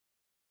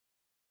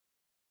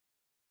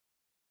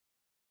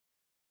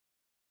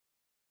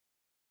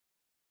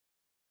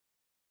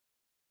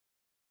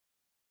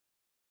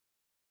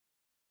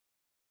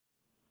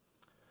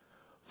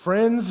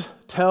Friends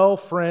tell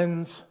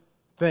friends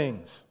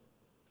things.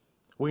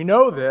 We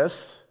know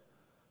this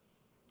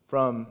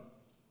from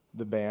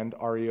the band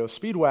REO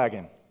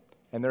Speedwagon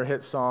and their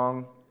hit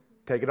song,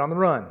 Take It on the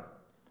Run.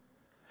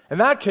 In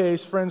that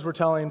case, friends were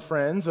telling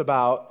friends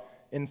about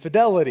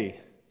infidelity.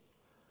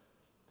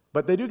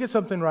 But they do get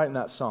something right in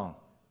that song.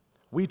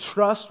 We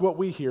trust what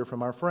we hear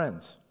from our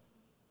friends.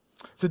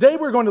 Today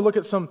we're going to look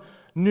at some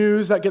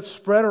news that gets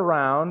spread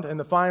around in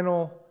the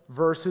final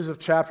verses of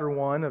chapter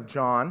 1 of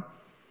John.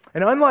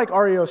 And unlike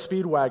REO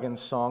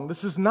Speedwagon's song,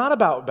 this is not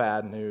about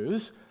bad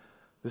news.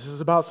 This is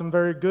about some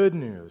very good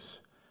news.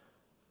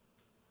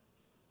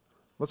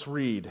 Let's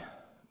read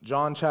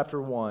John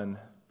chapter 1,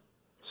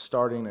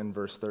 starting in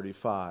verse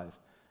 35.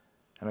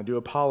 And I do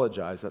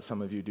apologize that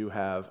some of you do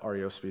have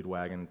REO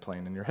Speedwagon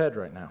playing in your head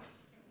right now.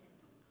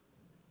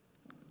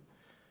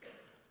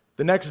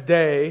 The next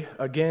day,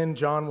 again,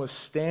 John was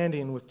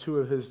standing with two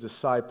of his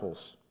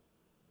disciples.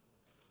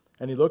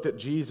 And he looked at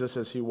Jesus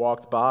as he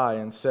walked by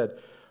and said,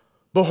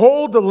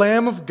 "Behold the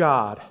Lamb of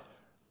God."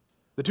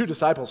 The two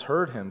disciples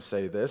heard him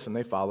say this, and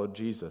they followed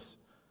Jesus.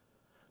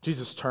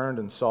 Jesus turned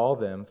and saw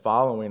them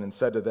following and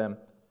said to them,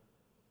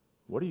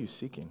 "What are you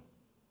seeking?"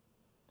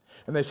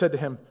 And they said to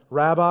him,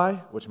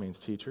 "Rabbi," which means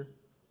teacher,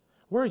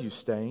 "where are you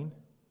staying?"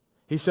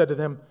 He said to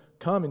them,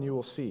 "Come and you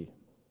will see."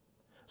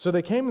 So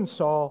they came and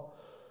saw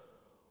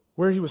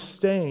where he was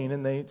staying,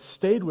 and they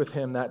stayed with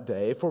him that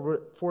day, for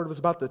it was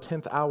about the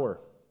 10th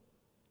hour.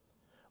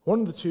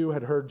 One of the two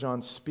had heard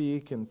John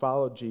speak and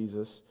followed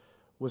Jesus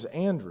was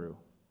Andrew,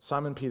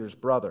 Simon Peter's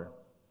brother.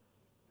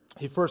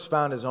 He first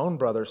found his own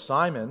brother,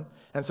 Simon,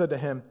 and said to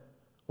him,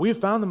 "We have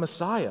found the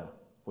Messiah,"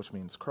 which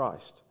means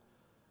Christ.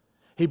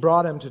 He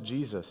brought him to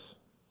Jesus.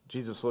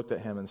 Jesus looked at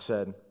him and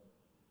said,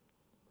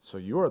 "So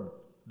you are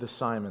the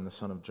Simon, the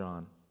son of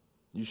John.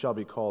 You shall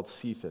be called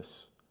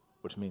Cephas,"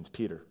 which means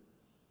Peter.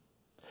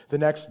 The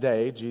next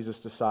day, Jesus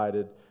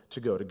decided to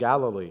go to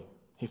Galilee.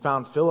 He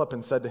found Philip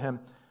and said to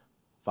him,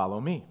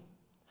 "Follow me."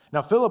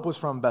 Now Philip was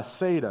from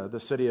Bethsaida, the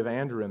city of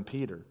Andrew and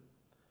Peter.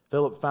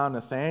 Philip found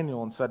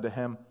Nathanael and said to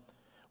him,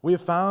 "We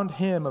have found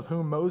him of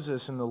whom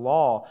Moses in the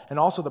law and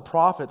also the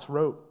prophets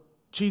wrote,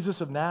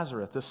 Jesus of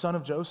Nazareth, the son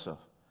of Joseph."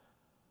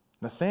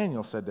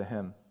 Nathanael said to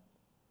him,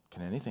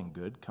 "Can anything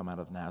good come out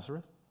of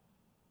Nazareth?"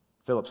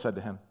 Philip said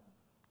to him,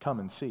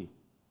 "Come and see."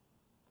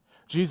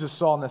 Jesus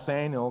saw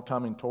Nathanael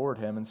coming toward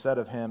him and said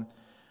of him,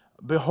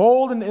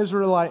 "Behold an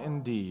Israelite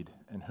indeed,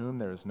 in whom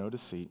there is no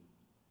deceit."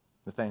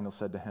 Nathanael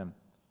said to him,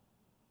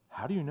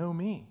 "How do you know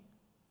me?"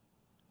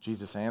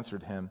 Jesus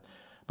answered him,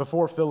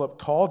 "Before Philip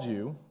called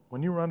you,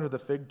 when you were under the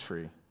fig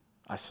tree,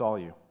 I saw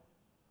you."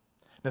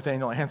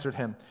 Nathanael answered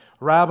him,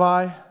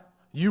 "Rabbi,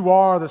 you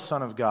are the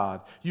Son of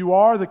God. You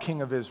are the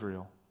King of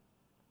Israel."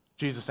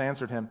 Jesus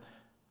answered him,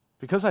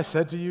 "Because I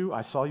said to you,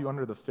 I saw you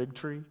under the fig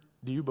tree,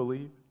 do you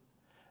believe?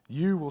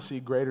 You will see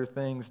greater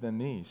things than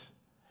these."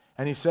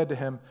 And he said to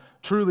him,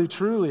 "Truly,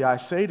 truly, I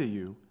say to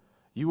you,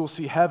 you will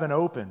see heaven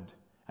opened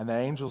and the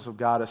angels of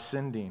God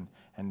ascending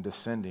and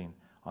descending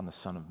on the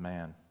Son of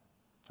Man."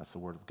 That's the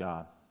word of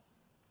God.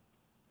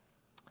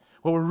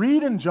 What we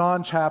read in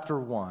John chapter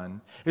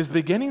 1 is the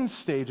beginning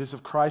stages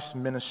of Christ's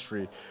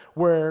ministry,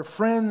 where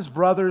friends,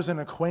 brothers, and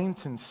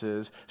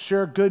acquaintances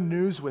share good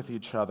news with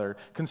each other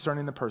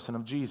concerning the person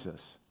of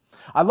Jesus.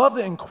 I love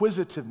the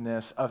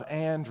inquisitiveness of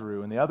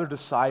Andrew and the other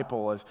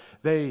disciple as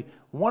they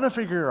want to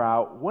figure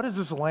out, what does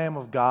this Lamb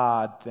of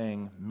God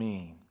thing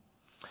mean?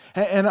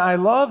 And I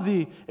love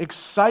the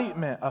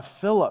excitement of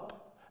Philip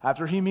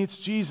after he meets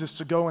Jesus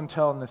to go and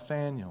tell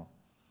Nathanael.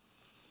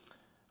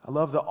 I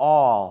love the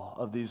awe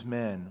of these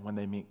men when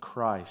they meet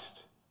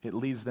Christ. It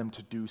leads them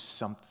to do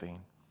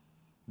something.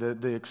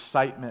 The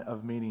excitement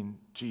of meeting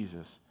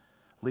Jesus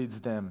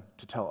leads them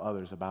to tell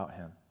others about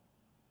him.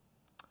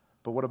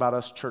 But what about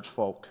us church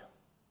folk?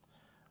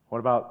 What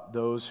about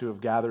those who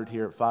have gathered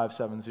here at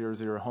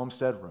 5700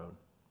 Homestead Road?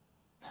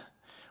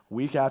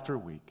 Week after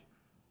week,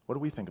 what do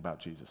we think about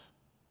Jesus?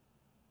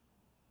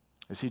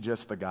 Is he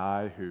just the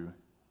guy who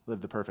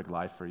lived the perfect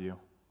life for you?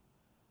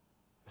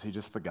 Is he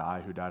just the guy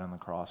who died on the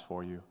cross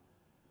for you?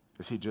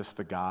 Is he just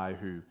the guy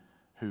who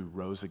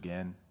rose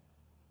again?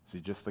 Is he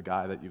just the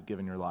guy that you've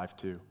given your life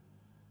to?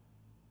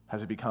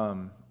 Has he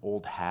become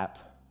old hat?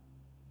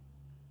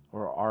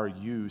 Or are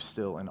you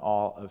still in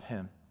awe of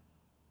him?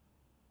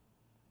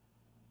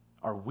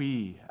 Are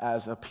we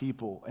as a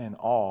people in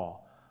awe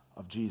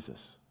of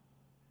Jesus?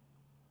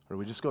 Or do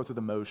we just go through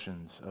the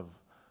motions of,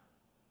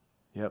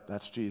 yep,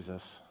 that's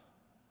Jesus.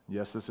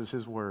 Yes, this is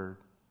his word.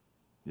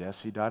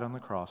 Yes, he died on the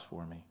cross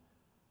for me.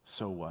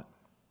 So what?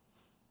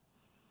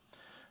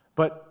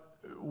 But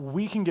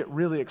we can get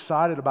really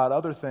excited about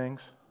other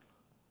things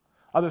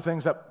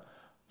that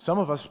some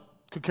of us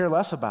could care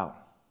less about.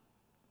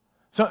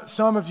 So,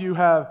 some of you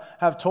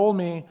have told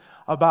me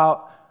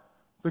about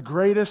the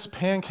greatest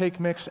pancake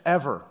mix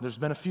ever. There's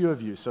been a few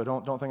of you, so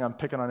don't think I'm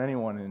picking on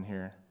anyone in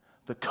here.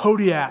 The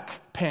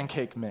Kodiak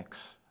pancake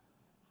mix.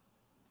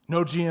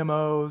 No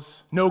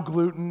GMOs, no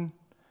gluten,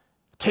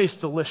 tastes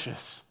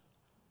delicious.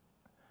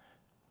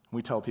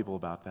 We tell people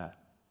about that.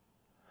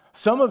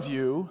 Some of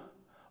you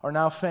are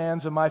now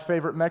fans of my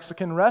favorite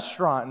Mexican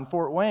restaurant in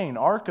Fort Wayne,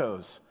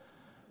 Arcos,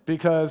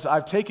 because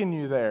I've taken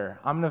you there.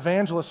 I'm an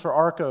evangelist for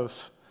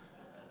Arcos.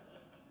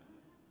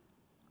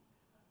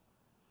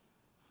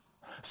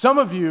 Some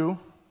of you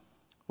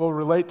will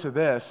relate to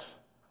this,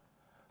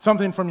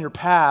 something from your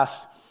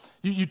past.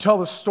 You tell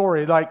the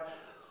story, like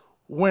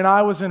when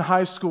I was in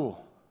high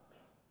school,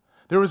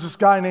 there was this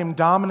guy named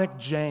Dominic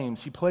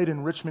James. He played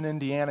in Richmond,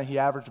 Indiana. He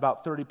averaged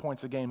about 30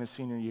 points a game his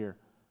senior year.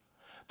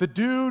 The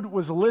dude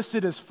was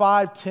listed as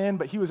 5'10",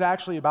 but he was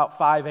actually about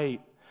 5'8".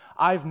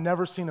 I've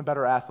never seen a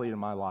better athlete in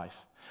my life.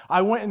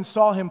 I went and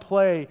saw him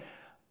play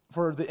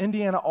for the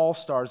Indiana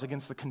All-Stars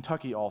against the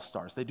Kentucky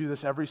All-Stars. They do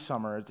this every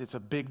summer. It's a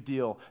big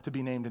deal to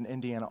be named an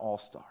Indiana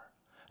All-Star.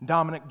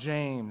 Dominic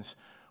James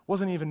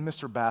wasn't even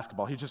Mr.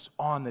 Basketball. He's just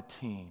on the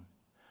team.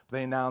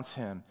 They announce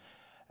him.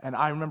 And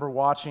I remember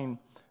watching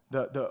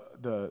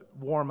the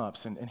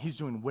warm-ups, and he's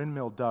doing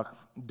windmill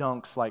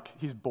dunks like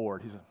he's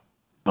bored. He's like,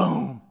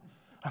 boom.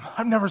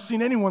 I've never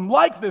seen anyone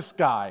like this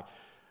guy.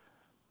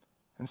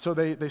 And so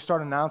they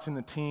start announcing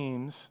the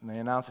teams, and they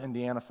announce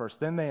Indiana first.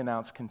 Then they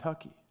announce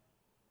Kentucky.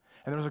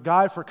 And there was a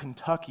guy for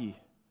Kentucky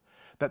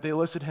that they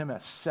listed him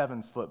as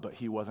 7 foot, but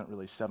he wasn't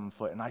really 7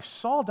 foot. And I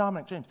saw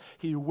Dominic James.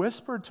 He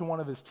whispered to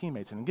one of his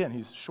teammates, and again,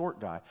 he's a short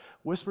guy,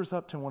 whispers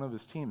up to one of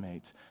his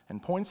teammates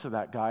and points to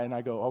that guy, and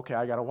I go, okay,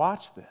 I got to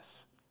watch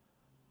this.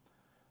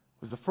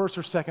 It was the first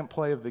or second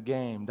play of the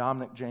game.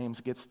 Dominic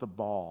James gets the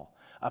ball.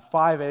 A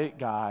 5'8"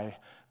 guy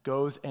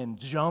goes and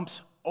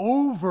jumps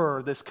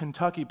over this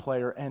Kentucky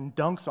player and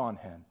dunks on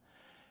him.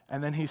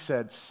 And then he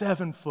said,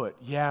 7 foot,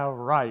 yeah,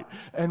 right,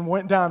 and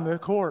went down the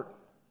court.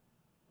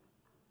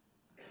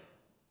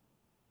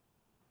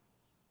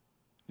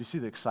 You see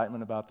the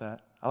excitement about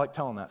that? I like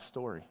telling that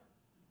story.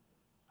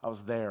 I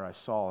was there, I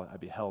saw it, I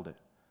beheld it.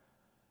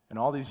 And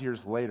all these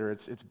years later,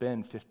 it's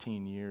been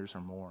 15 years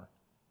or more.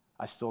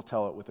 I still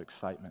tell it with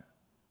excitement.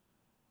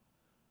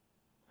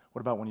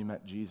 What about when you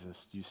met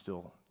Jesus? Do you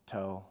still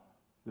tell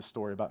the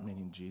story about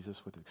meeting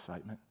Jesus with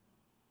excitement?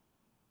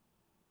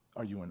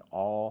 Are you in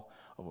awe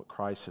of what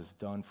Christ has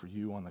done for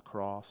you on the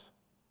cross?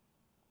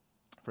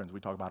 Friends,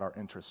 we talk about our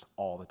interests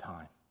all the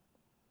time.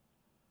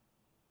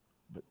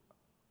 But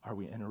are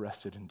we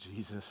interested in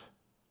Jesus?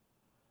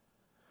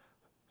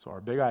 So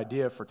our big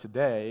idea for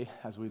today,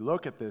 as we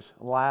look at this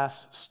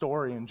last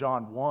story in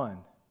John 1,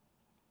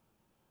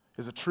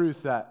 is a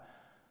truth that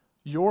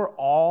your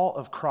awe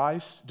of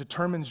Christ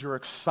determines your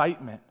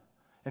excitement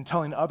in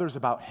telling others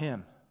about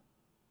Him.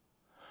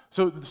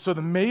 So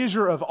the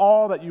measure of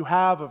all that you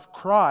have of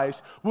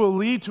Christ will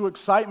lead to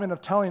excitement of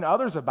telling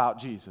others about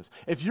Jesus.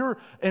 If you're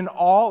in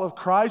awe of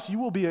Christ, you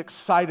will be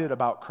excited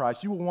about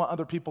Christ. You will want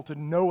other people to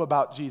know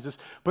about Jesus.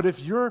 But if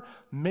your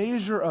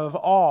measure of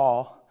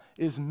awe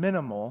is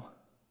minimal,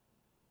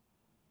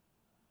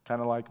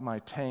 kind of like my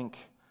tank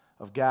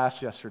of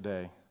gas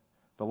yesterday,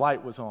 the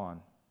light was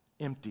on,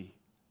 empty.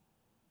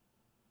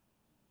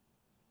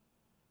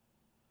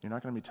 You're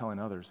not going to be telling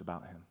others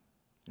about Him.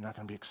 You're not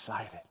going to be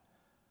excited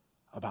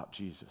about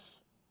Jesus.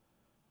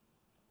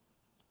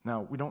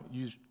 Now, we don't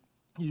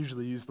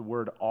usually use the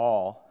word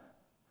awe.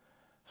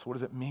 So what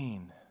does it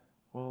mean?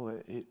 Well,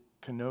 it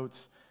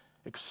connotes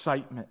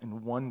excitement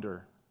and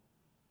wonder.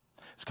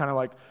 It's kind of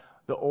like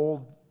the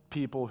old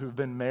people who've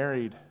been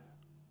married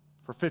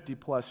for 50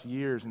 plus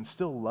years and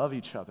still love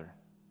each other,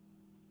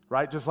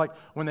 right? Just like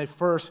when they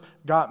first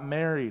got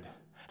married.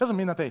 It doesn't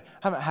mean that they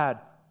haven't had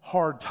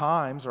hard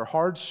times or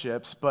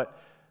hardships, but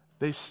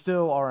they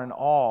still are in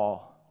awe.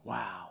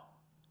 Wow,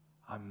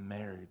 I'm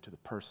married to the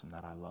person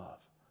that I love.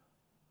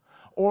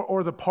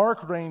 Or the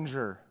park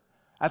ranger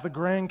at the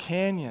Grand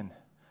Canyon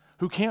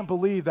who can't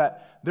believe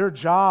that their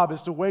job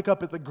is to wake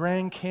up at the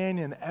Grand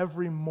Canyon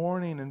every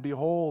morning and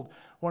behold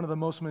one of the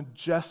most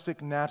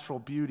majestic natural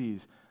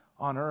beauties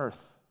on earth.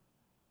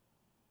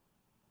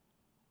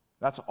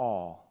 That's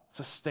awe,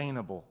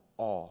 sustainable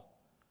awe.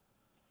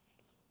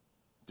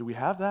 Do we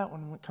have that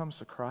when it comes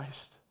to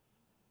Christ?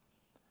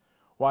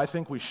 Well, I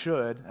think we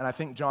should, and I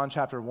think John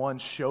chapter 1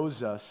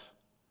 shows us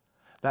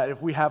that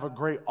if we have a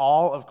great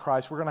awe of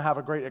Christ, we're going to have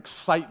a great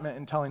excitement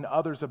in telling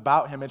others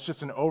about Him. It's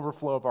just an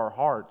overflow of our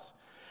hearts.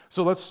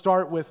 So let's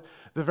start with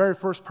the very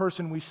first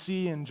person we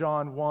see in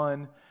John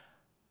 1,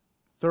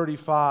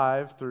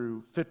 35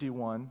 through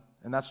 51,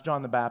 and that's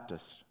John the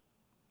Baptist.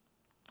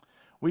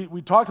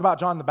 We talked about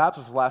John the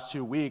Baptist the last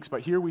 2 weeks,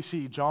 but here we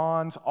see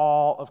John's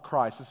awe of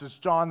Christ. This is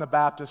John the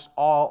Baptist's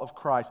awe of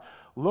Christ.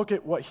 Look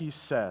at what he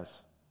says.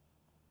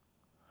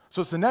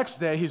 So it's the next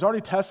day. He's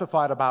already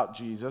testified about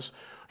Jesus.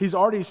 He's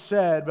already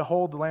said,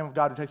 behold, the Lamb of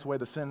God who takes away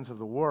the sins of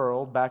the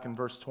world, back in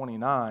verse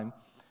 29.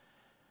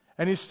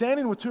 And he's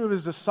standing with two of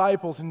his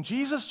disciples, and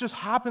Jesus just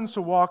happens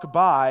to walk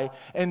by,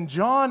 and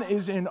John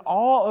is in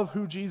awe of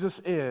who Jesus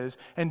is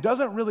and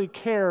doesn't really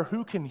care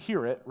who can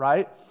hear it,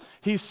 right?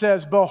 He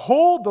says,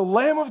 behold the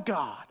Lamb of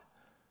God.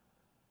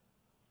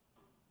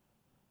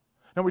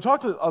 Now, we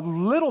talked a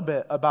little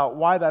bit about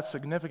why that's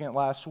significant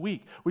last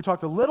week. We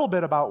talked a little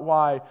bit about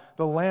why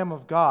the Lamb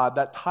of God,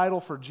 that title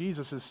for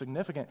Jesus, is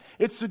significant.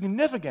 It's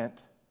significant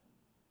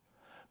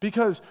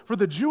Because for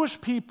the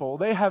Jewish people,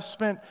 they have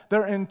spent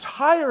their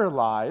entire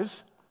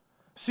lives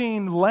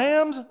seeing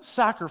lambs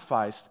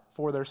sacrificed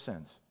for their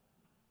sins.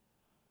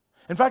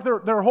 In fact,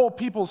 their whole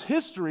people's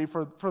history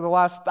for the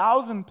last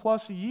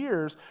 1,000+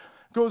 years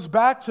goes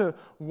back to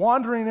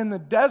wandering in the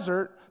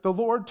desert. The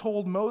Lord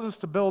told Moses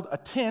to build a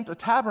tent, a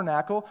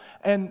tabernacle,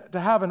 and to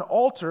have an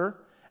altar.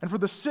 And for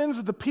the sins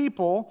of the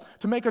people,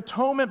 to make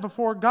atonement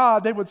before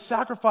God, they would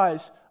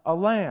sacrifice a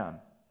lamb,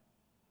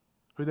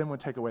 who then would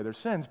take away their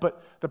sins.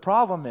 But the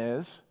problem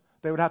is,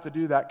 they would have to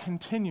do that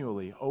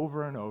continually,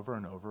 over and over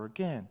and over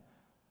again.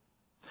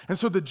 And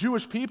so the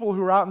Jewish people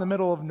who are out in the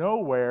middle of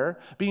nowhere,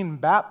 being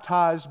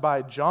baptized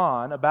by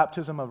John, a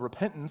baptism of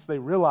repentance, they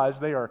realize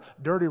they are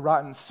dirty,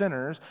 rotten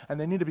sinners, and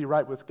they need to be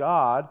right with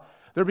God.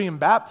 They're being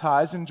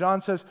baptized, and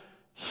John says,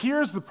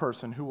 here's the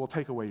person who will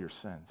take away your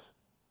sins.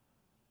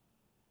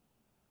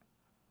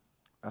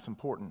 That's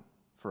important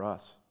for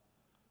us.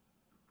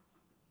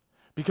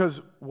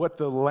 Because what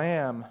the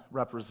Lamb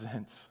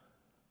represents,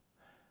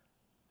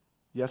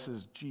 yes,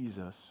 is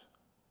Jesus,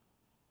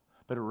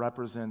 but it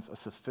represents a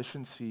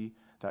sufficiency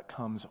that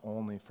comes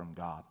only from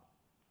God.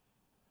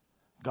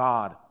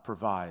 God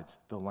provides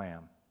the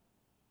Lamb.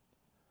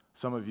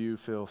 Some of you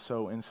feel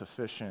so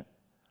insufficient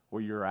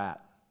where you're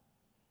at,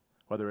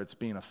 whether it's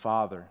being a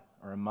father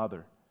or a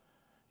mother.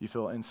 You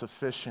feel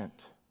insufficient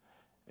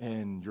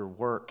in your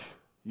work.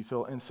 You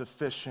feel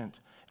insufficient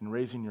in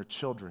raising your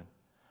children.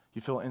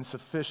 You feel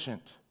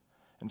insufficient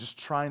in just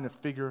trying to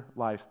figure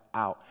life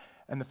out.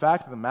 And the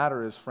fact of the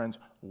matter is, friends,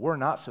 we're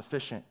not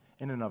sufficient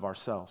in and of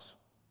ourselves.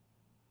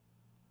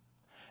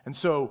 And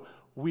so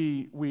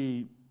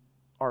we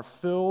are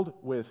filled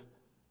with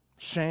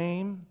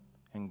shame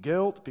and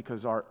guilt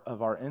because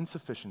of our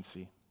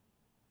insufficiency.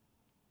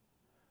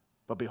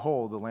 But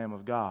behold, the Lamb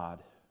of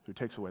God who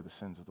takes away the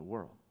sins of the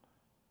world.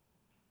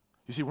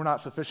 You see, we're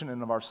not sufficient in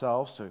and of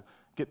ourselves to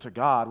get to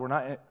God. We're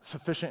not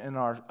sufficient in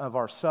of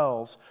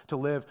ourselves to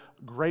live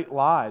great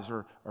lives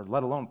or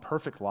let alone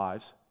perfect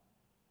lives.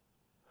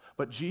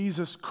 But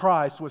Jesus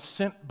Christ was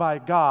sent by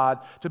God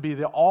to be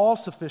the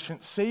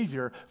all-sufficient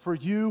Savior for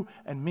you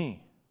and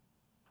me.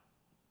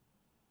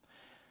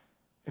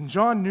 And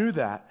John knew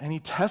that, and he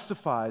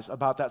testifies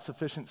about that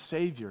sufficient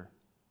Savior.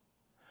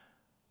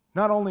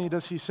 Not only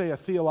does he say a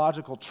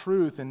theological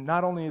truth, and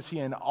not only is he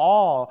in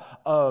awe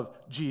of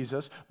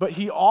Jesus, but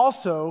he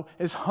also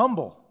is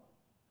humble.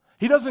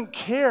 He doesn't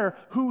care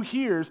who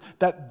hears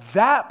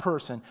that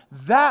person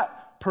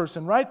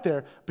right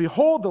there,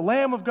 behold the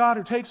Lamb of God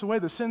who takes away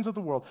the sins of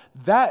the world.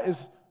 That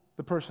is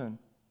the person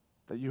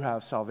that you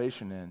have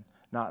salvation in,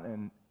 not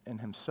in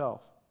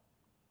himself.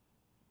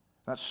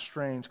 That's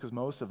strange because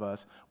most of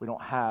us, we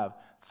don't have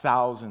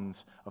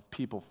thousands of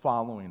people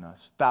following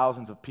us,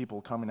 thousands of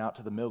people coming out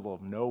to the middle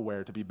of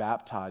nowhere to be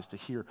baptized, to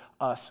hear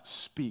us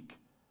speak.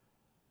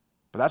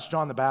 But that's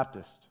John the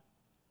Baptist.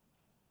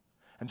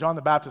 And John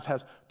the Baptist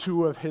has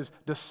two of his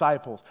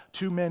disciples,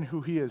 two men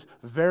who he is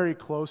very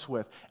close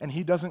with, and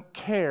he doesn't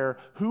care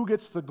who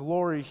gets the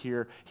glory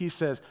here. He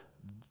says,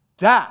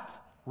 that,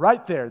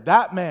 right there,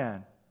 that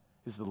man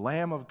is the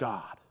Lamb of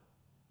God.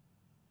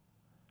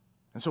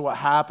 And so what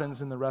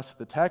happens in the rest of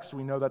the text,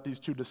 we know that these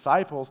two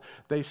disciples,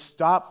 they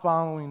stop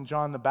following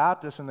John the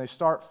Baptist and they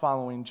start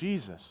following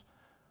Jesus.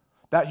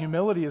 That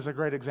humility is a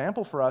great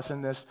example for us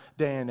in this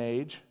day and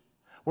age,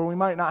 where we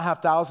might not have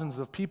thousands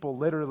of people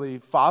literally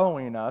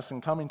following us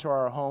and coming to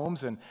our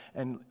homes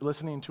and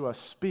listening to us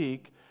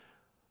speak.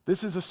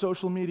 This is a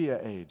social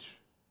media age,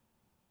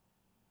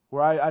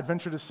 where I'd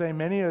venture to say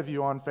many of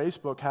you on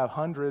Facebook have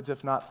hundreds,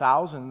 if not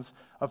thousands,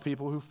 of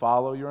people who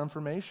follow your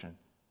information.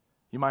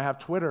 You might have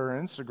Twitter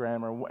or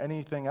Instagram or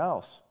anything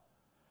else.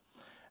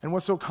 And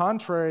what's so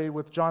contrary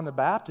with John the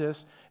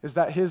Baptist is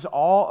that his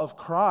awe of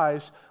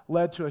Christ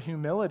led to a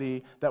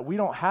humility that we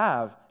don't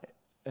have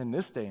in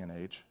this day and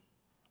age.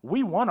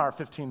 We want our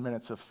 15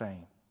 minutes of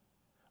fame.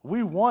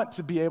 We want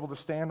to be able to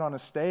stand on a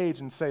stage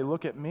and say,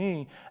 look at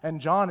me. And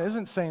John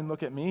isn't saying,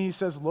 look at me. He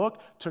says, look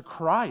to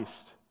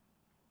Christ.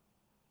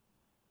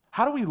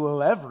 How do we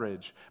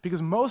leverage?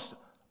 Because most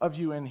of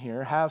you in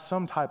here have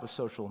some type of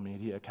social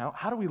media account.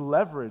 How do we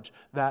leverage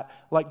that,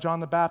 like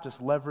John the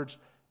Baptist leveraged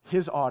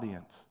his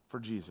audience for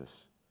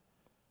Jesus?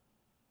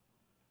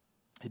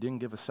 He didn't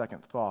give a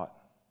second thought.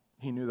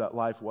 He knew that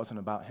life wasn't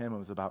about him, it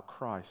was about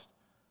Christ.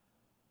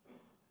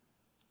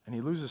 And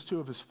he loses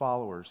two of his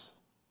followers,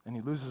 and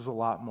he loses a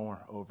lot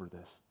more over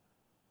this.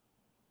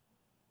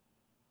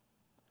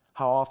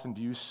 How often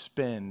do you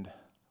spend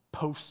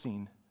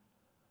posting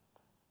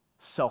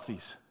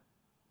selfies?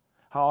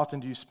 How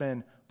often do you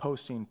spend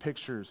posting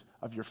pictures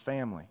of your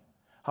family?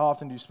 How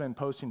often do you spend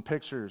posting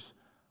pictures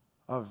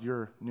of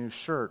your new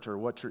shirt or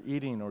what you're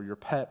eating or your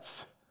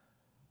pets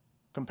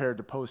compared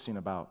to posting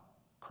about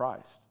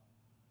Christ?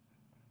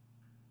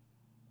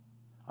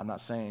 I'm not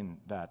saying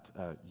that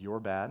you're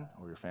bad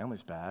or your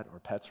family's bad or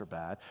pets are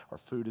bad or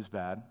food is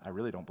bad. I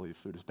really don't believe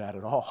food is bad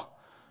at all.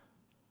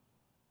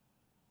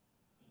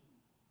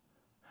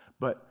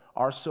 But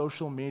our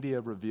social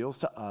media reveals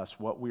to us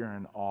what we are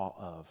in awe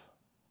of,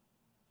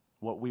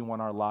 what we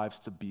want our lives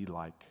to be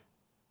like,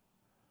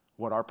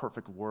 what our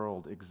perfect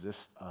world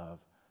exists of.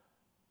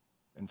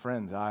 And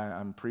friends,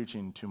 I'm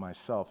preaching to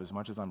myself as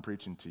much as I'm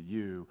preaching to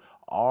you.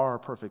 Our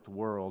perfect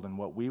world and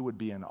what we would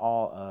be in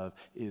awe of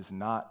is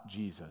not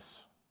Jesus.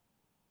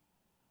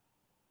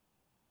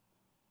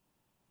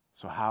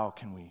 So how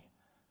can we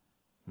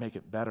make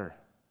it better?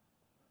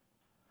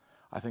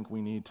 I think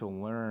we need to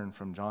learn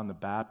from John the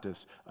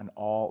Baptist, an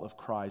awe of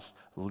Christ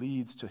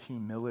leads to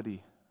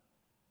humility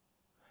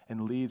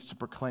and leads to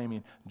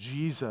proclaiming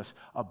Jesus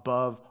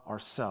above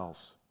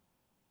ourselves.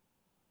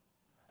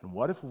 And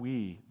what if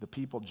we, the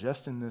people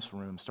just in this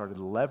room, started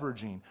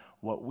leveraging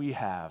what we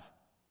have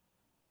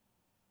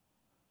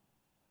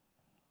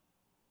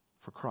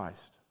for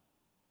Christ?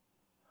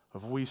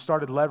 If we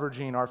started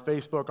leveraging our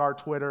Facebook, our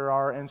Twitter,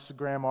 our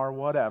Instagram, our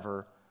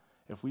whatever,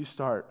 if we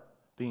start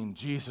being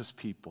Jesus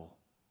people,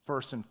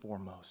 first and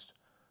foremost,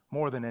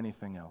 more than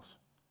anything else.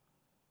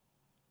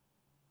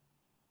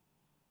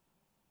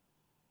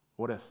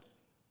 What if?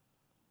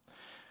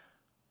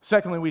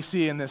 Secondly, we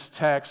see in this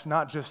text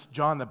not just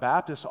John the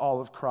Baptist's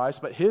awe of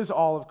Christ, but his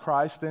awe of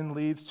Christ then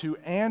leads to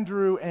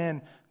Andrew,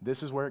 and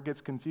this is where it gets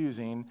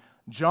confusing,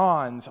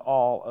 John's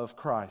awe of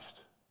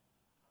Christ.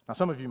 Now,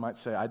 some of you might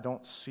say, I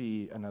don't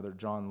see another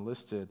John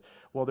listed.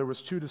 Well, there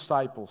was 2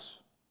 disciples,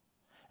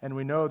 and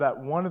we know that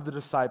one of the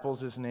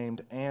disciples is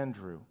named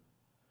Andrew.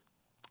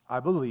 I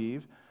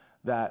believe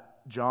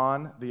that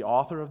John, the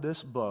author of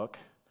this book,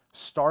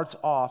 starts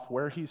off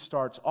where he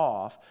starts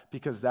off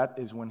because that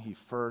is when he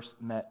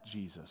first met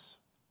Jesus.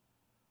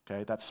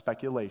 Okay, that's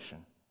speculation.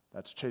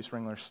 That's Chase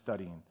Ringler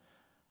studying.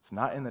 It's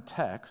not in the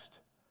text,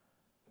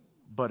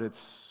 but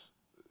it's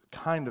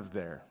kind of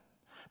there.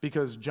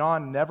 Because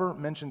John never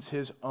mentions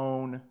his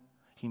own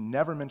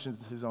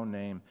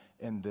name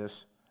in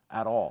this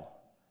at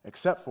all,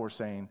 except for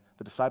saying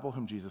the disciple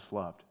whom Jesus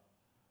loved.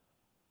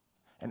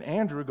 And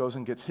Andrew goes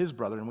and gets his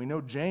brother, and we know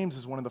James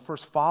is one of the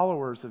first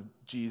followers of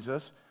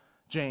Jesus,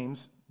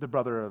 James, the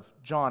brother of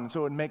John. And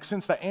so it makes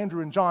sense that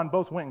Andrew and John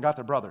both went and got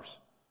their brothers.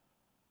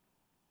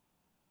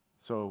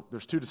 So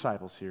there's 2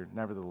 disciples here,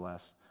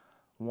 nevertheless.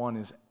 One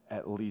is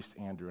at least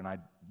Andrew, and I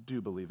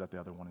do believe that the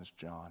other one is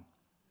John.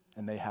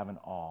 And they have an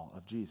awe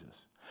of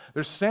Jesus.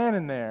 They're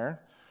standing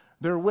there.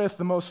 They're with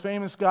the most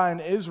famous guy in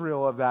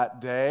Israel of that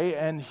day,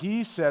 and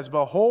he says,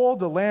 "Behold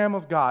the Lamb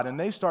of God." And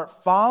they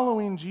start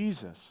following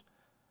Jesus.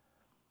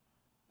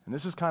 And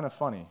this is kind of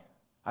funny.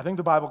 I think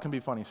the Bible can be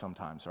funny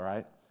sometimes, all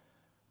right?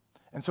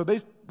 And so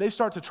they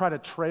start to try to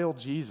trail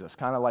Jesus,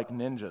 kind of like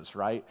ninjas,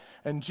 right?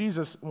 And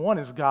Jesus, one,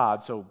 is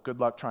God, so good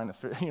luck trying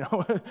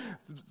to,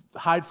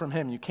 hide from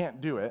him. You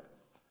can't do it.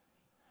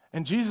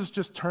 And Jesus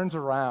just turns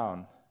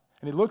around,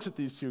 and he looks at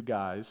these 2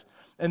 guys,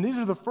 and these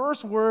are the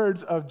first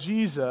words of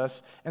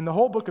Jesus in the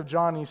whole book of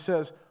John. He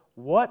says,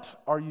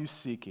 "What are you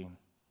seeking?"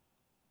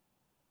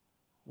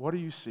 What are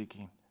you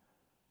seeking?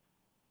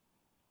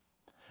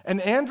 And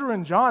Andrew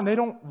and John, they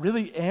don't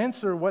really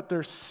answer what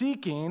they're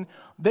seeking.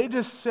 They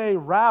just say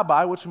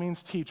rabbi, which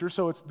means teacher,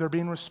 so they're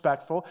being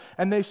respectful.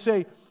 And they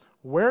say,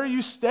 "Where are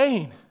you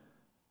staying?"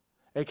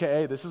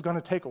 AKA, this is going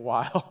to take a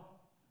while.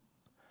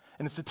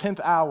 And it's the 10th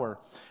hour.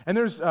 And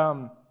there's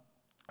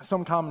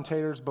some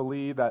commentators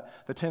believe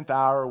that the 10th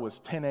hour was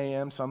 10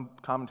 a.m. Some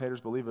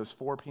commentators believe it was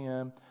 4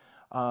 p.m.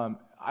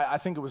 I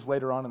think it was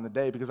later on in the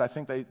day because I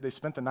think they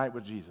spent the night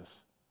with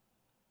Jesus.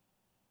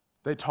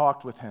 They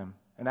talked with him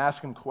and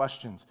ask him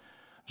questions.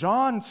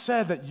 John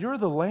said that you're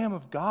the Lamb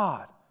of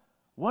God.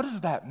 What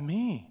does that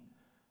mean?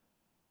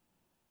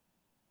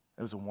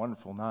 It was a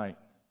wonderful night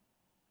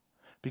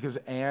because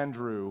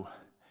Andrew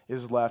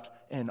is left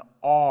in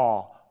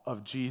awe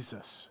of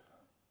Jesus.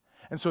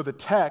 And so the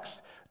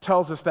text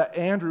tells us that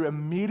Andrew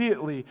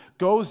immediately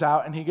goes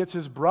out and he gets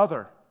his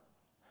brother.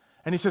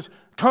 And he says,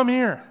 "Come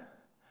here.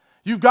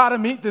 You've got to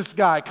meet this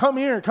guy. Come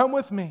here. Come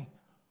with me."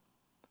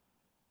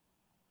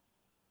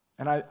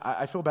 And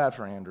I feel bad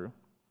for Andrew.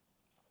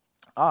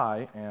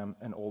 I am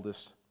an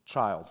oldest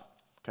child,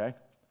 okay?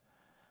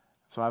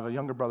 So I have a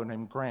younger brother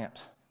named Grant.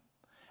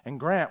 And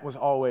Grant was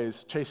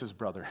always Chase's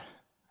brother.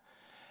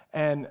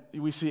 And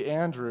we see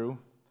Andrew,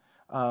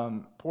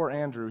 poor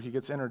Andrew, he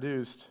gets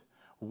introduced.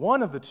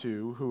 One of the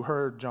 2 who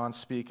heard John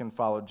speak and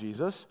followed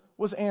Jesus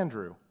was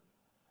Andrew,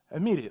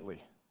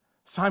 immediately.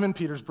 Simon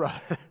Peter's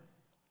brother.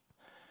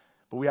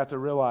 But we have to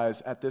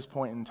realize at this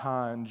point in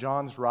time,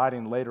 John's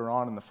writing later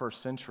on in the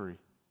 1st century.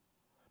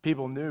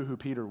 People knew who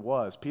Peter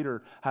was.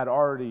 Peter had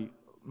already,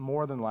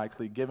 more than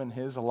likely, given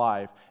his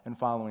life in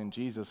following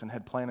Jesus and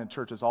had planted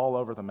churches all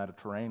over the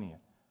Mediterranean.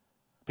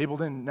 People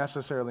didn't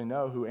necessarily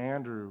know who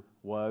Andrew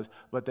was,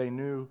 but they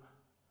knew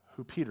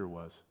who Peter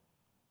was.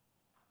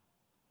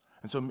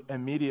 And so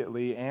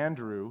immediately,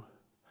 Andrew,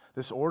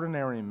 this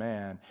ordinary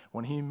man,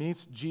 when he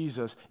meets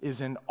Jesus,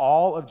 is in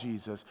awe of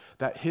Jesus,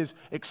 that his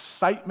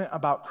excitement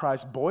about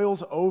Christ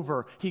boils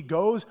over. He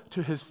goes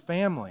to his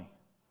family.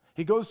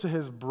 He goes to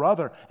his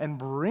brother and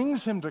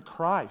brings him to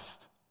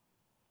Christ.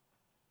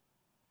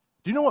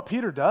 Do you know what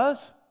Peter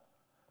does?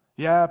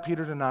 Yeah,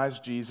 Peter denies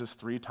Jesus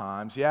 3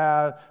 times.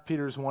 Yeah,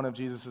 Peter's one of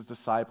Jesus'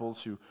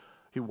 disciples who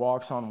he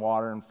walks on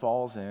water and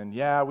falls in.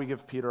 Yeah, we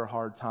give Peter a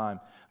hard time.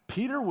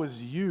 Peter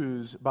was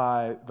used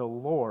by the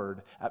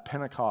Lord at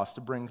Pentecost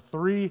to bring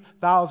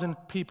 3,000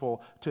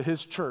 people to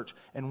his church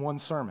in one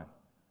sermon.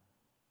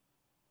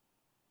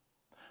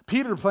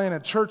 Peter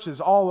planted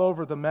churches all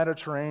over the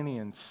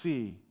Mediterranean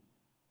Sea.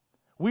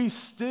 We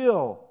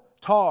still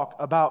talk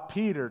about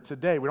Peter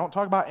today. We don't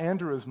talk about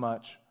Andrew as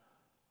much.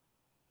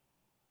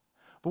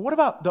 But what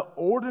about the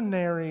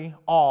ordinary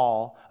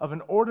awe of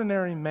an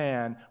ordinary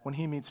man when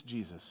he meets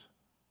Jesus?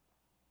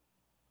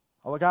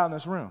 I look out in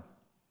this room.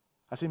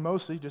 I see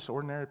mostly just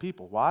ordinary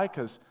people. Why?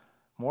 Because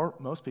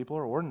most people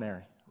are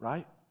ordinary,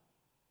 right?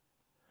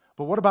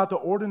 But what about the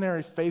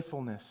ordinary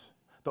faithfulness,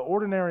 the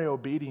ordinary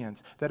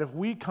obedience, that if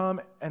we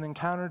come and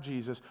encounter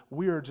Jesus,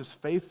 we are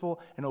just faithful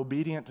and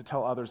obedient to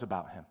tell others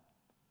about him?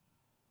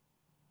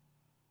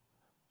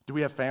 Do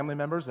we have family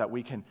members that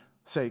we can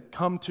say,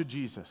 come to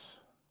Jesus?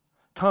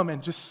 Come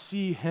and just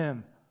see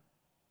him.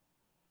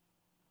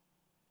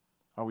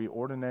 Are we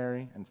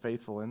ordinary and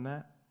faithful in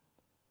that?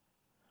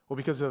 Well,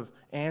 because of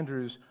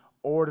Andrew's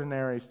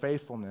ordinary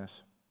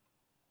faithfulness,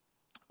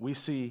 we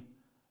see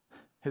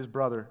his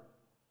brother,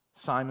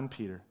 Simon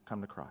Peter, come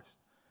to Christ.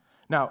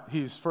 Now,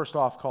 he's first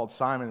off called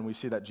Simon, and we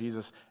see that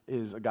Jesus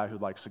is a guy who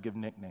likes to give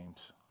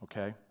nicknames,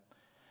 okay?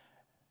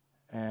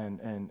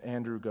 And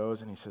Andrew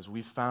goes and he says,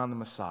 we found the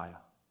Messiah.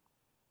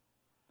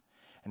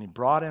 And he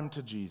brought him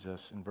to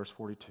Jesus in verse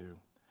 42.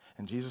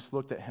 And Jesus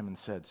looked at him and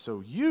said,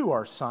 so you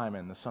are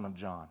Simon, the son of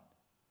John.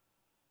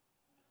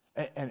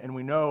 And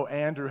we know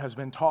Andrew has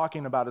been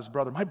talking about his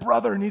brother. My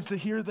brother needs to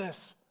hear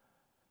this.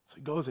 So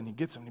he goes and he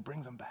gets him and he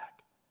brings him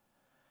back.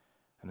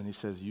 And then he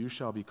says, you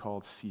shall be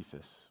called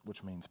Cephas,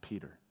 which means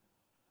Peter.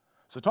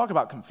 So talk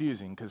about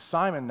confusing, because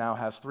Simon now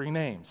has 3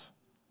 names.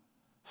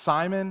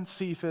 Simon,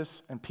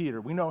 Cephas, and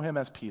Peter. We know him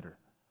as Peter.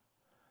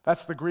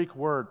 That's the Greek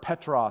word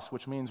Petros,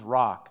 which means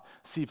rock.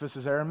 Cephas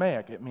is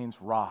Aramaic. It means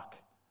rock.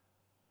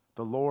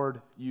 The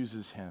Lord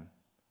uses him.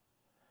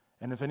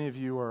 And if any of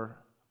you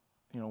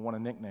want a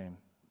nickname,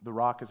 the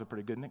Rock is a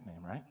pretty good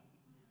nickname, right?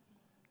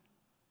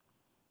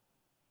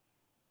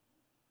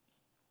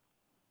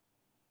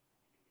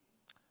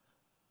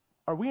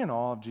 Are we in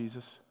awe of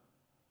Jesus?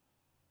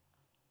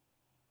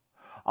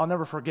 I'll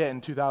never forget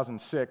in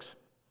 2006,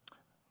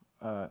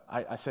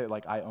 I say it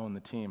like I own the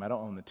team. I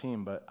don't own the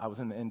team, but I was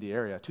in the Indy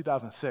area.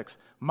 2006,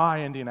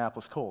 my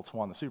Indianapolis Colts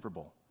won the Super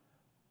Bowl.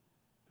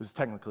 It was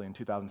technically in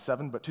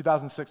 2007, but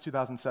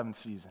 2006-2007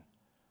 season.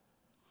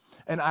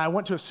 And I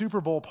went to a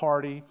Super Bowl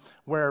party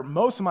where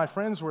most of my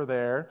friends were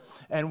there,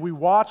 and we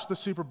watched the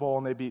Super Bowl,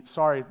 and they beat,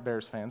 sorry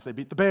Bears fans, they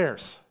beat the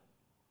Bears.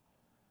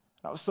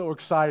 I was so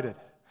excited.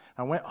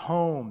 I went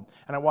home,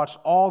 and I watched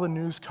all the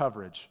news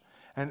coverage,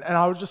 and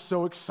I was just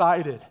so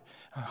excited.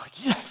 I'm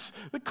like, yes,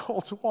 the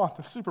Colts won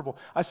the Super Bowl.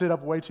 I stayed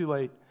up way too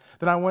late.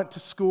 Then I went to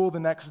school the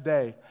next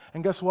day,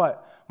 and guess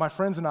what? My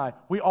friends and I,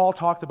 we all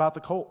talked about the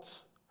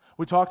Colts.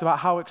 We talked about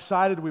how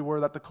excited we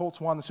were that the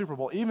Colts won the Super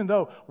Bowl, even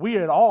though we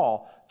had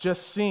all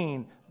just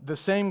seen the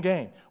same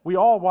game. We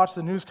all watched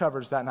the news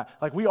coverage that night.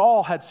 Like, we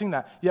all had seen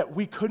that, yet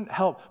we couldn't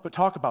help but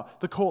talk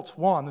about the Colts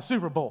won the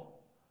Super Bowl.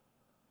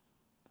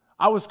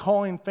 I was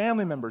calling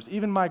family members,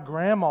 even my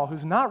grandma,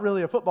 who's not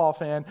really a football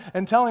fan,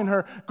 and telling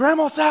her,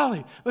 Grandma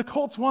Sally, the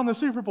Colts won the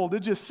Super Bowl.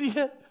 Did you see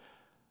it?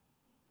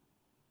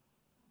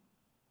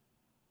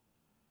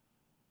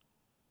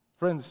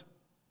 Friends,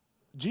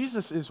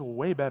 Jesus is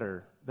way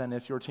better than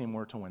if your team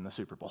were to win the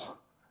Super Bowl.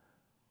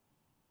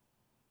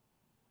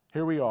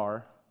 Here we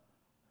are,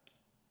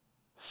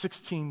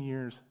 16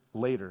 years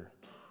later.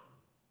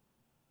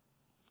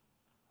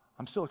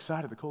 I'm still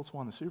excited the Colts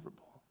won the Super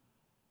Bowl.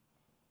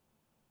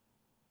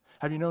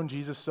 Have you known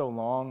Jesus so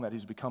long that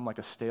he's become like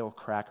a stale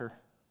cracker?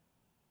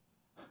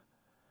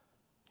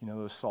 You know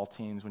those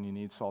saltines when you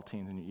need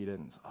saltines and you eat it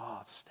and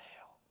it's stale.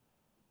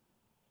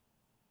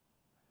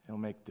 It'll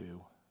make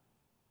do.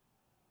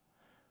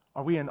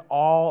 Are we in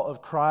awe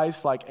of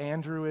Christ like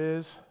Andrew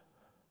is?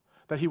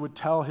 That he would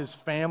tell his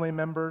family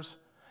members,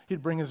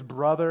 he'd bring his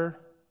brother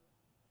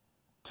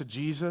to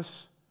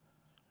Jesus?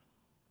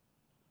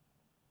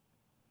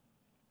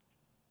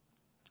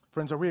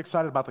 Friends, are we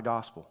excited about the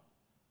gospel?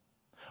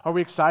 Are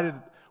we excited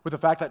with the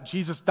fact that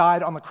Jesus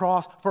died on the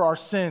cross for our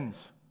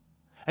sins?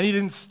 And he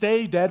didn't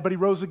stay dead, but he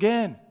rose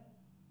again.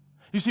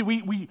 You see,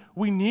 we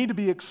need to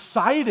be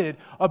excited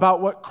about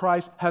what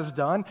Christ has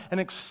done and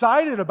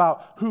excited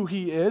about who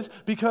he is,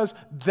 because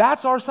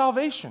that's our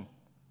salvation.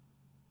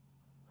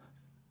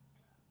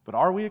 But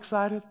are we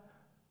excited?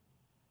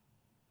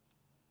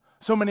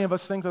 So many of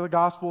us think that the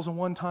gospel is a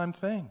one-time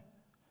thing.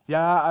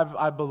 Yeah,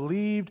 I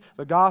believed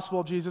the gospel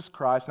of Jesus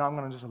Christ, now I'm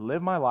going to just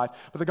live my life.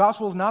 But the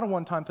gospel is not a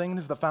one-time thing. It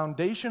is the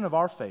foundation of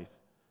our faith.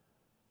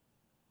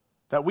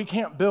 That we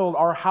can't build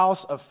our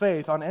house of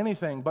faith on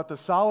anything but the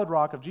solid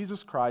rock of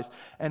Jesus Christ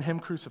and him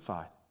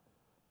crucified.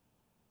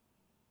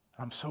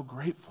 I'm so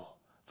grateful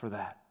for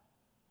that.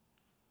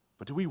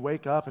 But do we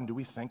wake up and do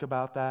we think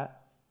about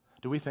that?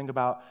 Do we think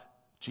about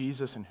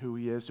Jesus and who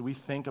he is? Do we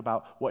think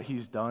about what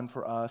he's done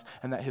for us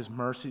and that his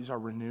mercies are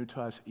renewed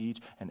to us each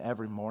and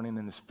every morning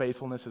and his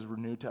faithfulness is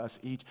renewed to us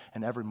each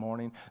and every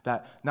morning?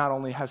 That not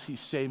only has he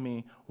saved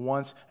me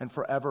once and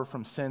forever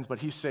from sins, but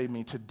he saved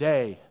me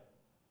today.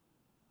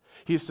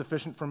 He is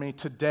sufficient for me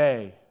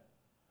today,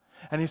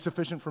 and he's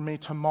sufficient for me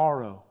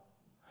tomorrow.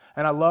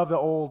 And I love the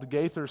old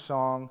Gaither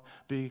song,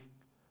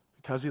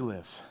 Because He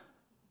Lives.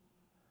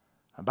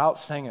 I'm about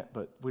to sing it,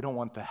 but we don't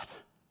want that.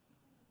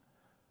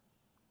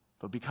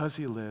 But because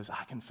he lives,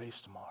 I can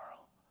face tomorrow.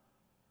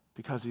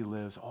 Because he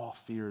lives, all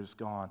fear is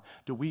gone.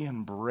 Do we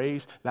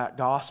embrace that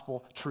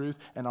gospel truth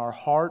in our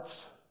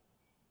hearts?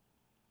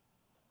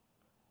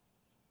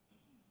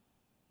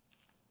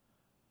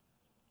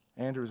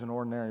 Andrew's an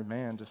ordinary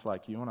man just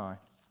like you and I.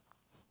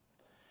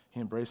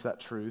 He embraced that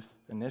truth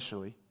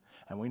initially,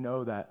 and we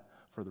know that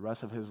for the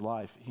rest of his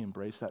life, he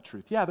embraced that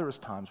truth. Yeah, there was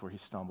times where he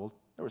stumbled.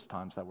 There was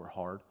times that were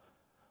hard.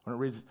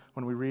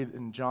 When we read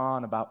in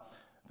John about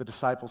the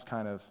disciples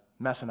kind of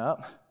messing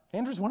up,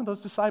 Andrew's one of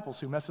those disciples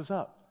who messes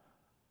up.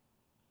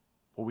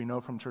 Well, we know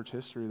from church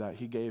history that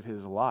he gave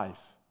his life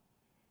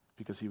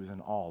because he was in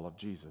awe of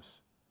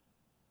Jesus.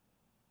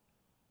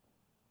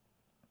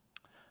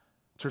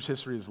 Church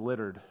history is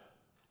littered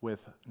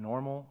with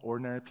normal,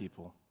 ordinary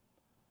people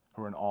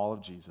who are in awe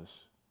of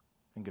Jesus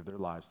and give their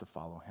lives to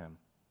follow him.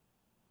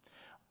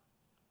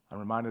 I'm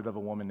reminded of a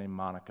woman named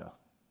Monica.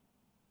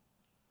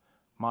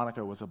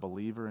 Monica was a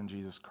believer in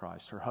Jesus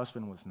Christ. Her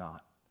husband was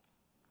not.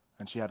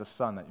 And she had a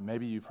son that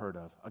maybe you've heard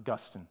of,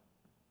 Augustine.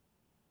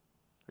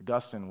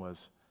 Augustine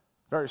was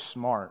very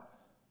smart,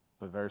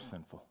 but very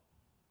sinful.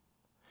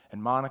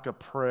 And Monica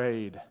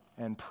prayed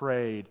and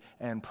prayed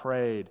and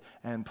prayed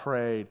and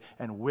prayed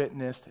and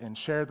witnessed and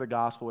shared the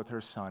gospel with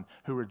her son,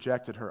 who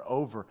rejected her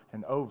over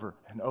and over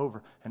and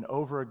over and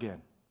over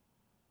again.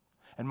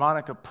 And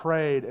Monica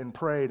prayed and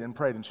prayed and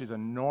prayed, and she's a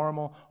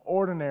normal,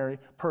 ordinary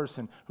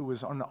person who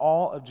was in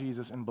awe of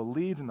Jesus and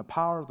believed in the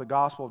power of the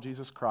gospel of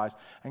Jesus Christ.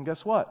 And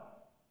guess what?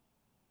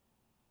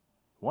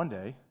 One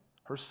day,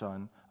 her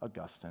son,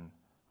 Augustine,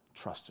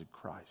 trusted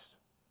Christ.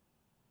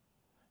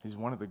 He's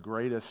one of the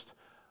greatest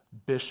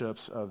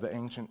bishops of the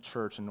ancient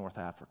church in North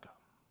Africa.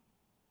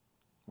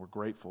 We're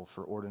grateful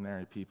for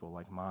ordinary people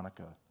like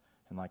Monica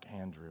and like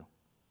Andrew.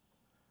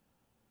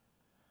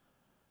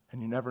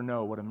 And you never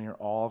know what a mere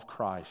awe of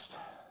Christ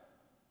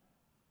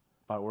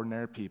by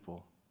ordinary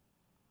people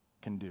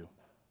can do.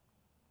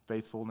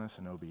 Faithfulness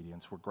and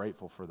obedience. We're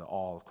grateful for the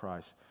awe of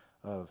Christ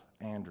of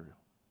Andrew.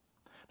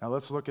 Now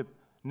let's look at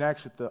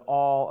next at the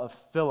awe of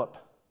Philip.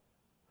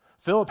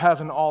 Philip has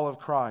an awe of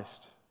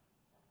Christ.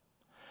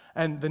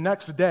 And the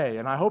next day,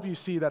 and I hope you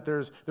see that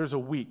there's a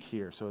week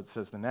here. So it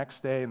says the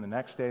next day and the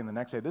next day and the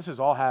next day. This is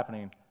all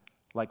happening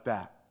like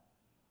that.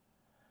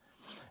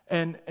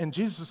 And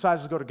Jesus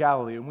decides to go to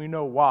Galilee, and we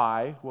know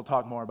why. We'll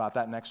talk more about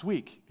that next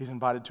week. He's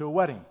invited to a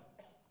wedding.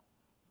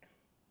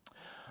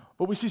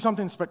 But we see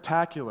something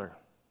spectacular.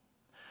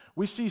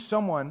 We see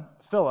someone,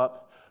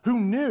 Philip, who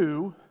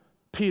knew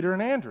Peter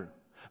and Andrew.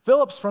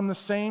 Philip's from the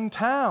same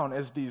town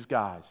as these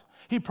guys.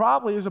 He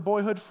probably is a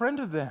boyhood friend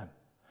of them.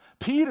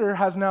 Peter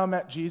has now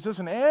met Jesus,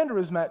 and Andrew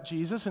has met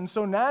Jesus, and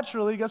so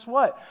naturally, guess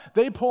what?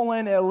 They pull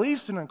in at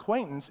least an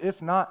acquaintance,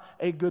 if not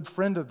a good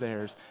friend of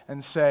theirs,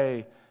 and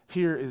say,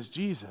 here is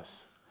Jesus.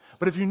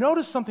 But if you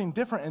notice something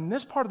different in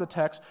this part of the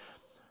text,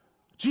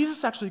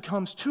 Jesus actually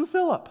comes to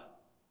Philip.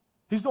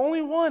 He's the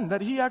only one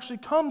that he actually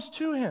comes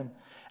to him.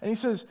 And he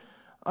says,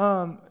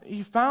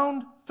 he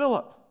found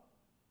Philip.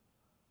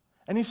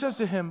 And he says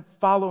to him,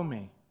 follow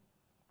me.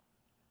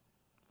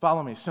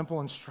 Follow me, simple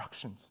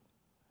instructions.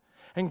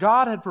 And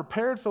God had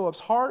prepared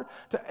Philip's heart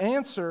to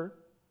answer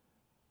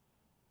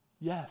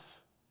yes.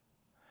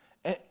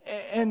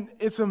 And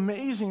it's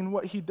amazing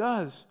what he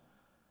does.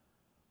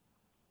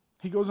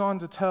 He goes on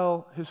to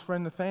tell his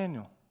friend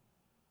Nathanael.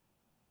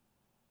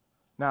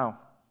 Now,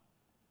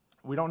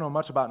 we don't know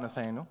much about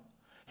Nathanael.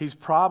 He's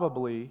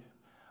probably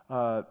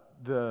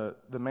the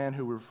man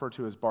who we refer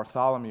to as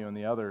Bartholomew in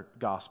the other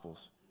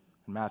Gospels.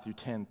 In Matthew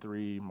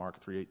 10:3,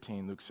 Mark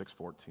 3:18, Luke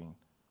 6:14.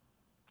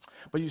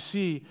 But you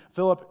see,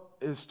 Philip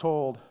is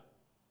told,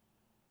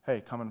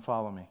 hey, come and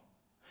follow me.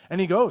 And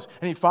he goes,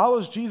 and he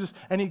follows Jesus,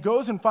 and he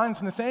goes and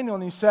finds Nathanael,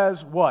 and he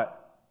says,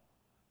 what?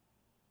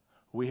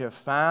 We have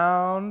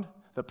found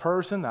the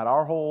person that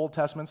our whole Old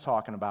Testament's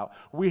talking about.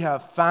 We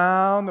have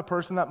found the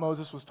person that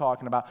Moses was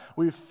talking about.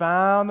 We've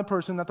found the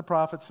person that the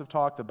prophets have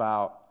talked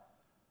about.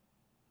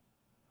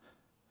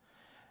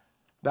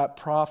 That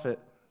prophet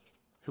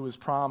who was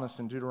promised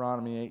in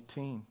Deuteronomy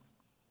 18.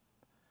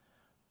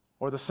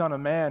 Or the Son of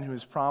Man who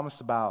is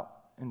promised about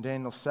in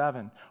Daniel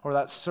 7. Or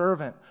that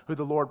servant who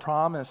the Lord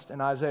promised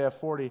in Isaiah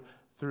 40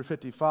 through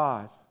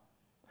 55.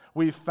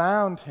 We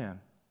found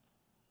him,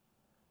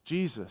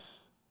 Jesus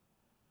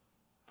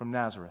from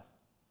Nazareth.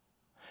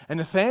 And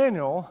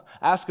Nathanael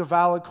asked a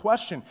valid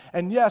question.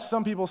 And yes,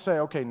 some people say,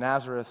 okay,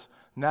 Nazareth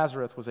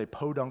was a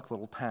podunk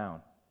little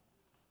town.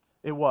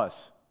 It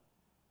was.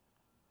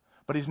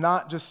 But he's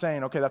not just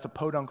saying, okay, that's a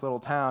podunk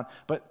little town.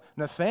 But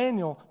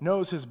Nathanael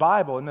knows his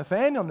Bible, and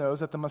Nathanael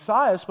knows that the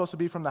Messiah is supposed to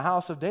be from the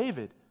house of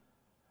David.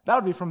 That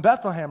would be from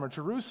Bethlehem or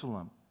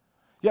Jerusalem.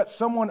 Yet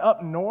someone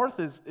up north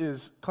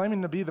is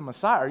claiming to be the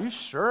Messiah. Are you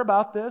sure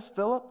about this,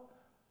 Philip?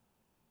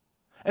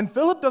 And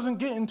Philip doesn't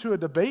get into a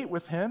debate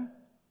with him.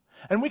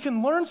 And we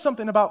can learn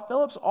something about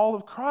Philip's all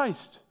of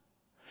Christ.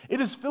 It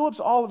is Philip's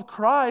all of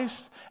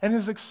Christ and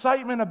his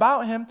excitement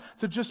about him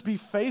to just be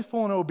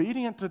faithful and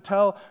obedient to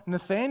tell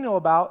Nathanael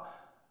about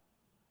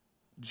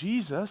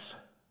Jesus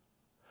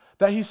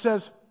that he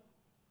says,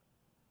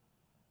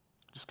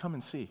 just come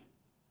and see.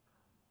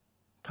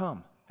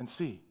 Come and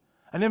see.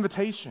 An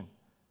invitation.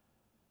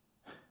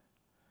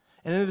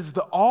 And it is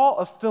the awe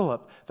of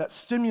Philip that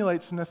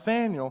stimulates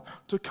Nathanael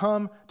to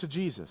come to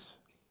Jesus.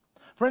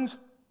 Friends,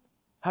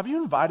 have you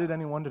invited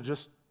anyone to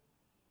just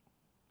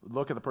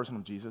look at the person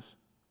of Jesus?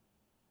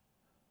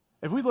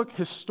 If we look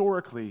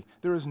historically,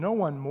 there is no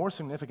one more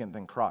significant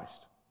than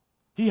Christ.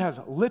 He has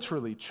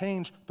literally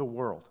changed the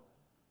world.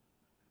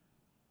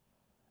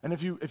 And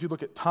if you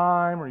look at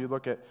time or you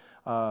look at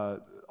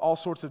all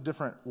sorts of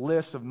different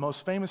lists of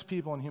most famous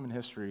people in human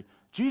history,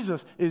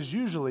 Jesus is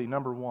usually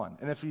number one.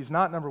 And if he's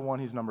not number one,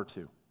 he's number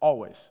two,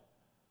 always.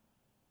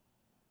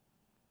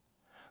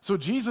 So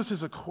Jesus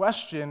is a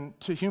question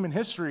to human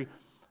history.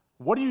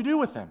 What do you do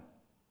with him?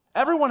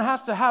 Everyone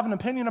has to have an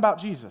opinion about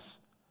Jesus.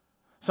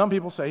 Some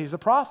people say he's a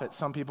prophet.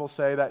 Some people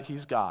say that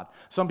he's God.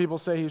 Some people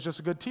say he's just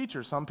a good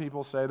teacher. Some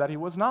people say that he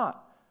was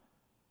not.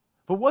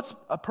 But what's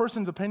a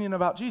person's opinion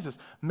about Jesus?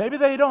 Maybe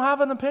they don't have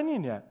an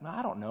opinion yet.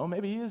 I don't know.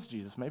 Maybe he is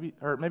Jesus. Maybe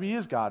he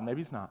is God.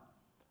 Maybe he's not.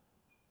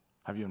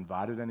 Have you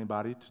invited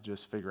anybody to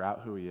just figure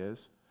out who he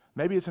is?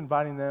 Maybe it's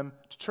inviting them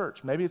to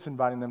church. Maybe it's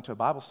inviting them to a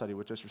Bible study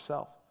with just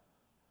yourself.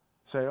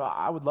 Say,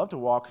 I would love to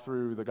walk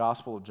through the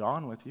Gospel of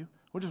John with you.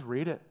 We'll just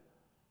read it.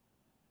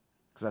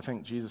 Because I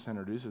think Jesus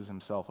introduces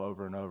himself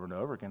over and over and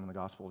over again in the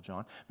Gospel of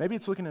John. Maybe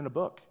it's looking in a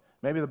book.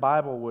 Maybe the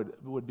Bible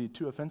would be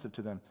too offensive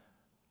to them.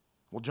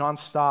 Well, John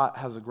Stott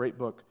has a great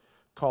book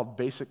called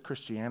Basic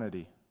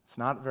Christianity. It's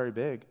not very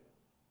big.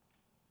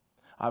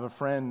 I have a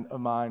friend of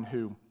mine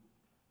who,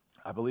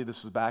 I believe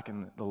this was back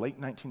in the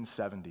late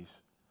 1970s.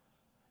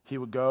 He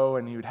would go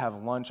and he would have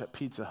lunch at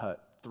Pizza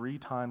Hut 3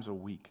 times a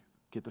week,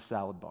 get the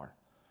salad bar.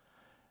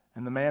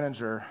 And the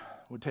manager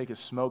would take his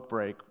smoke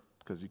break,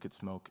 because you could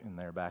smoke in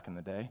there back in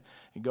the day.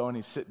 He'd go and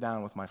he'd sit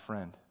down with my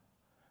friend,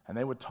 and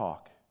they would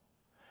talk.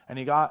 And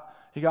he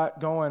got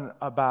going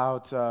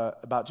about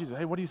Jesus.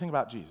 Hey, what do you think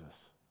about Jesus?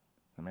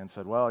 The man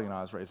said, well,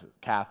 I was raised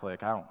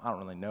Catholic. I don't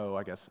really know.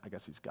 I guess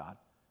he's God.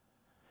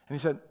 And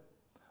he said,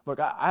 look,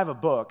 I have a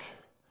book.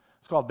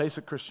 It's called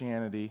Basic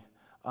Christianity.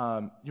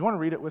 You want to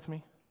read it with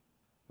me?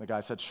 The guy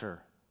said,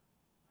 sure.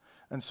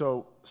 And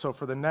so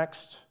for the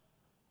next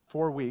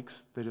 4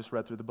 weeks, they just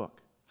read through the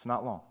book. It's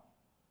not long.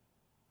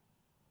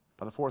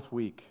 By the 4th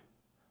week,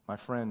 my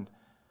friend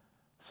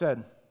said,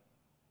 do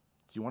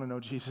you want to know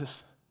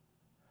Jesus?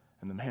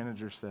 And the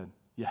manager said,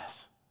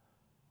 yes.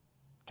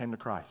 Came to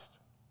Christ.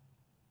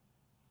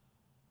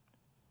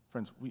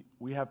 Friends,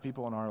 we have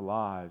people in our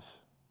lives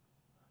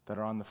that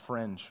are on the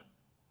fringe.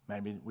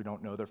 Maybe we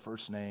don't know their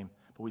first name,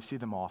 but we see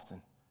them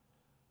often.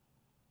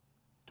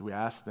 Do we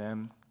ask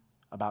them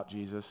about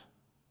Jesus?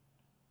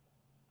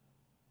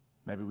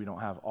 Maybe we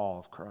don't have all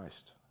of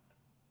Christ.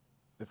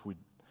 If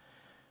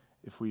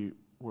we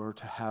were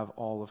to have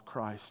all of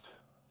Christ,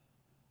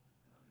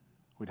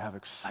 we'd have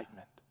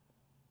excitement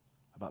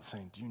about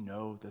saying, do you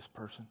know this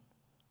person?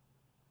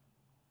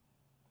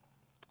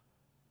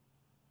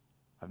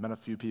 I've met a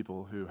few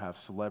people who have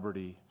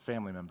celebrity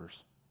family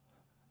members.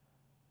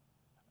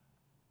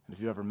 And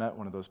if you ever met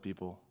one of those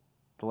people,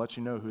 they'll let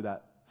you know who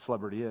that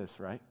celebrity is,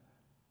 right?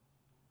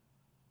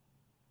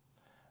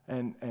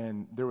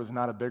 And there was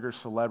not a bigger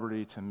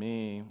celebrity to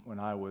me when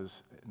I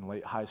was in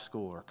late high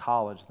school or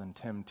college than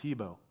Tim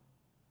Tebow.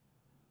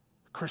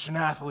 Christian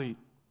athlete.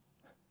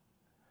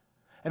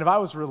 And if I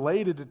was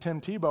related to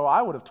Tim Tebow,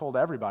 I would have told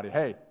everybody,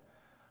 hey,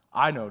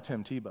 I know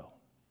Tim Tebow.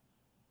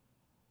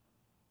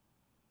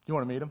 You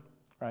want to meet him,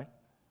 right?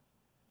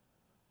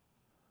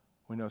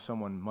 We know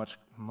someone much,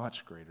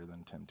 much greater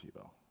than Tim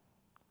Tebow.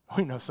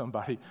 We know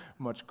somebody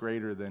much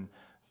greater than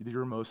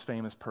your most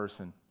famous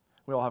person.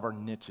 We all have our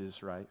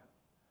niches, right?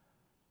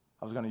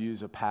 I was going to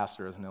use a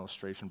pastor as an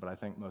illustration, but I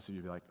think most of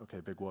you would be like,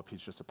 okay, big whoop,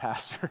 he's just a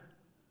pastor.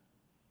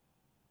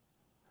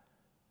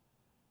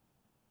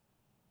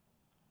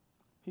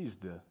 He's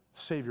the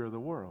Savior of the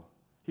world.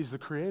 He's the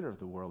creator of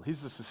the world.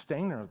 He's the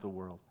sustainer of the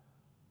world.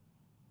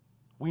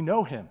 We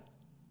know him,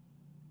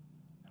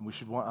 and we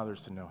should want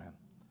others to know him.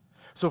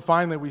 So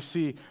finally, we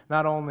see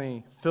not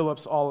only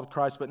Philip's all of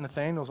Christ, but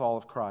Nathanael's all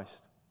of Christ.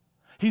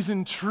 He's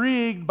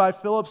intrigued by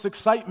Philip's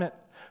excitement.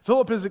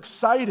 Philip is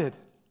excited.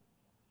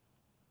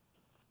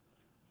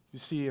 You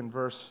see in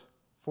verse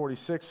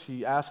 46,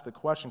 he asked the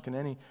question, can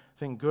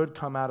anything good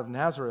come out of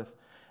Nazareth?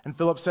 And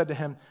Philip said to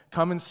him,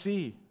 come and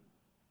see.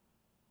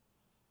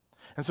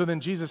 And so then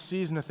Jesus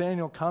sees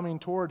Nathanael coming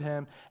toward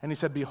him, and he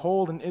said,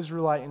 behold, an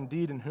Israelite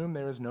indeed, in whom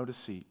there is no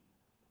deceit.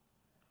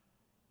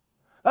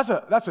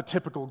 That's a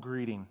typical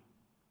greeting.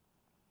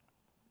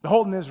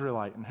 Behold an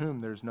Israelite in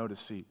whom there's no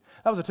deceit.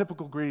 That was a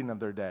typical greeting of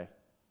their day.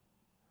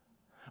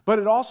 But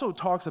it also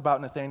talks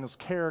about Nathanael's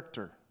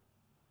character.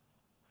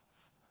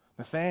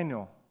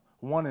 Nathanael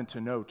wanted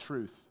to know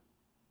truth.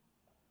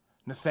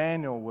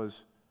 Nathanael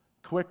was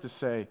quick to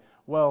say,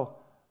 well,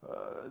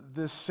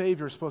 this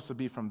Savior is supposed to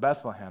be from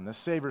Bethlehem. This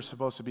Savior is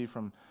supposed to be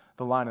from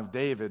the line of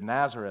David.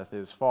 Nazareth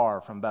is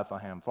far from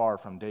Bethlehem, far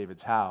from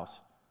David's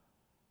house.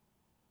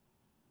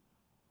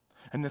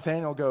 And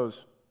Nathanael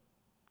goes,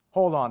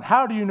 hold on,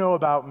 how do you know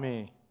about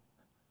me?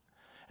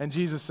 And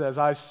Jesus says,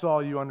 I saw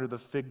you under the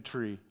fig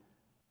tree.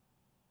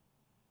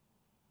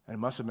 And it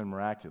must have been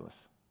miraculous.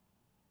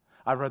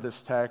 I've read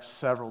this text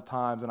several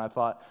times, and I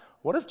thought,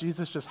 what if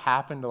Jesus just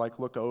happened to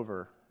look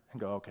over and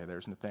go, okay,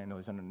 there's Nathanael,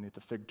 he's underneath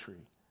the fig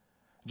tree.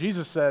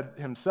 Jesus said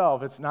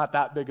himself, it's not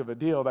that big of a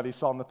deal that he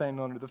saw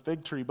Nathanael under the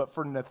fig tree, but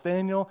for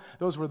Nathanael,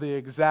 those were the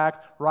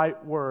exact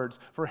right words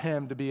for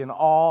him to be in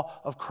awe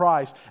of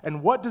Christ.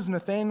 And what does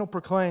Nathanael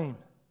proclaim?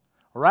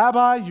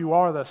 Rabbi, you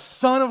are the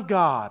Son of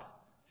God.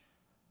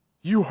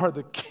 You are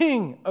the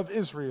King of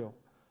Israel.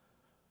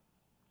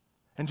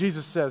 And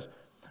Jesus says,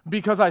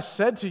 because I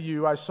said to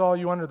you, I saw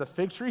you under the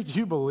fig tree, do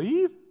you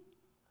believe?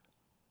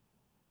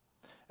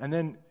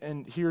 And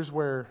here's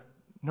where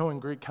knowing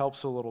Greek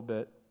helps a little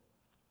bit.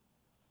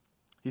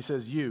 He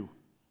says you.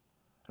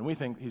 And we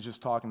think he's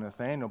just talking to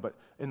Nathanael, but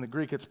in the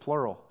Greek it's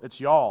plural. It's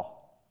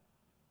y'all.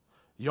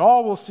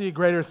 Y'all will see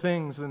greater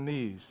things than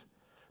these.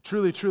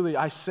 Truly, truly,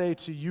 I say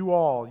to you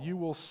all, you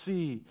will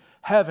see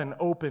heaven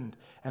opened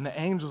and the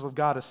angels of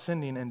God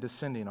ascending and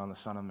descending on the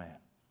Son of Man.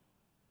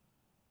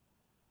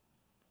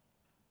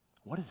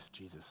 What is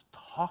Jesus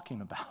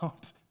talking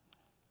about?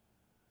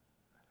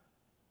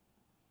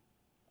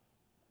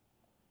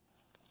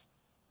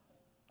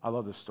 I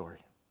love this story.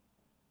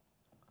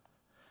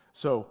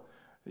 So,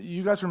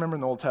 you guys remember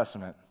in the Old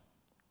Testament,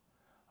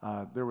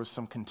 there was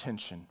some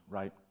contention,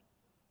 right?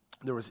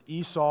 There was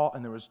Esau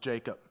and there was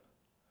Jacob.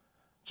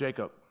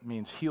 Jacob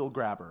means heel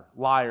grabber,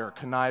 liar,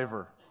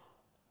 conniver.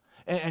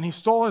 And he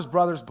stole his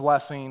brother's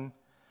blessing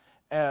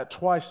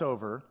twice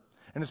over,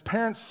 and his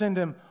parents send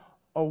him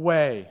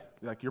away.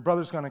 Like, your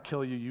brother's going to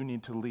kill you, you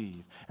need to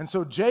leave. And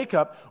so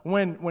Jacob,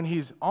 when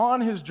he's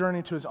on his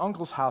journey to his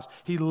uncle's house,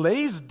 he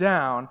lays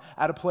down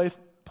at a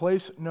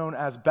place known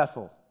as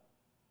Bethel,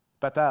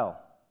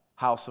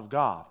 house of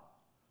God.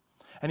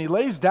 And he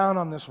lays down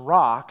on this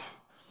rock,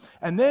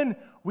 and then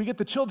we get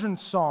the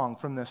children's song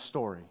from this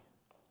story.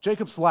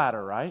 Jacob's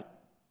ladder, right?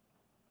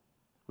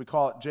 We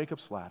call it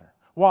Jacob's ladder.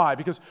 Why?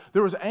 Because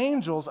there was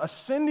angels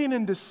ascending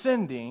and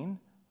descending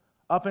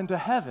up into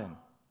heaven.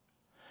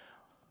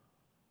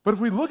 But if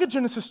we look at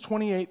Genesis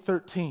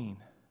 28:13,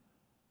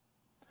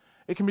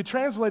 it can be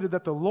translated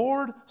that the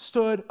Lord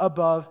stood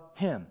above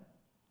him.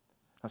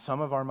 Now, some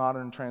of our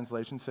modern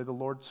translations say the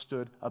Lord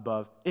stood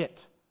above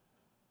it.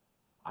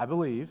 I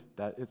believe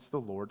that it's the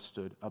Lord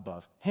stood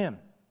above him.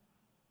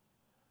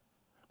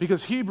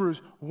 Because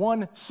Hebrews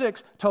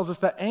 1:6 tells us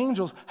that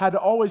angels had to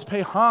always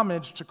pay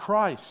homage to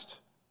Christ.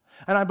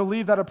 And I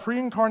believe that a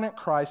pre-incarnate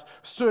Christ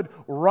stood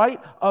right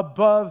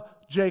above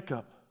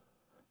Jacob.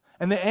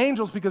 And the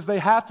angels, because they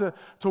have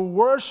to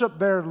worship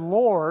their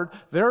Lord,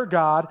 their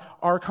God,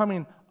 are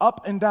coming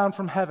up and down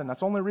from heaven. That's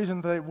the only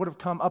reason they would have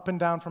come up and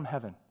down from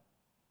heaven.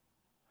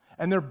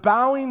 And they're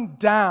bowing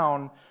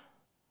down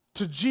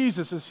to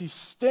Jesus as he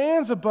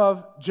stands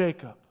above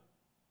Jacob.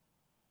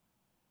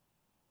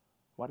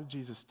 Why did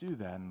Jesus do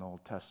that in the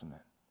Old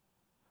Testament?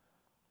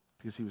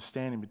 Because he was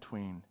standing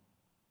between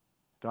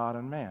God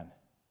and man.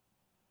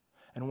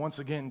 And once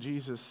again,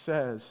 Jesus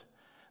says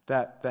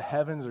that the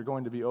heavens are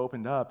going to be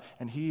opened up,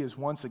 and he is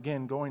once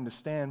again going to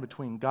stand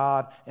between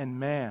God and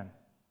man.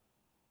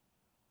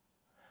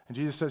 And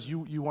Jesus says,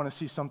 you want to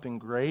see something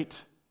great?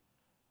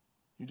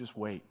 You just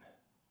wait.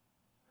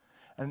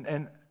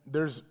 And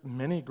there's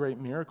many great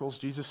miracles.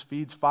 Jesus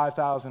feeds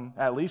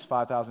at least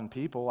 5,000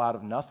 people out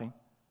of nothing.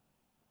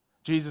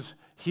 Jesus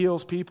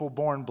heals people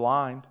born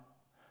blind.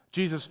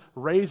 Jesus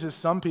raises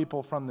some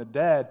people from the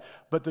dead,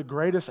 but the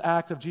greatest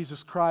act of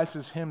Jesus Christ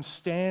is him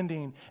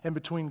standing in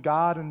between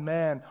God and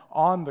man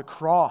on the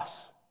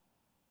cross.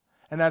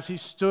 And as he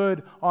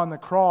stood on the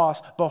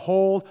cross,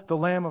 behold the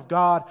Lamb of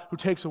God who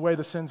takes away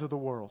the sins of the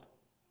world.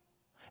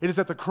 It is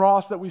at the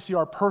cross that we see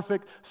our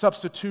perfect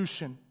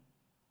substitution.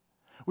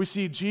 We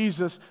see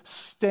Jesus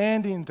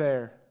standing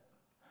there,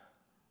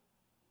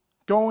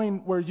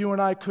 going where you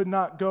and I could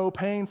not go,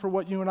 paying for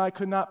what you and I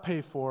could not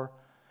pay for,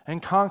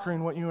 and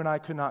conquering what you and I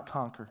could not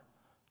conquer.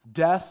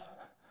 Death,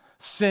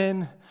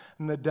 sin,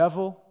 and the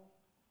devil.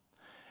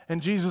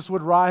 And Jesus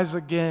would rise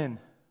again.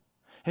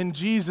 And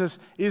Jesus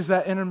is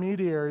that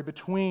intermediary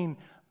between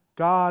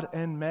God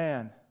and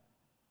man.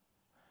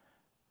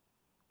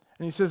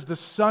 And he says, the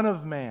Son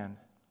of Man,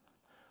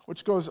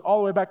 which goes all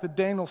the way back to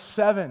Daniel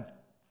 7.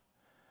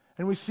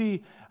 And we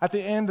see at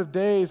the end of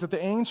days that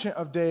the Ancient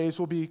of Days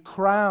will be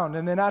crowned.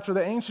 And then after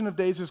the Ancient of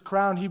Days is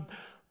crowned,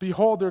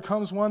 behold, there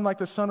comes one like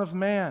the Son of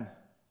Man.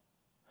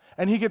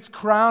 And he gets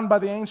crowned by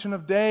the Ancient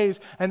of Days,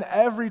 and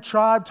every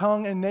tribe,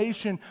 tongue, and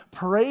nation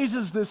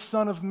praises this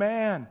Son of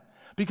Man.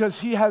 because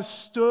he has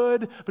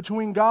stood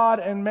between God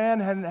and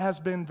man and has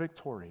been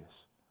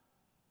victorious.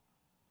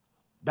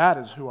 That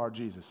is who our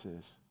Jesus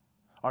is.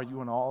 Are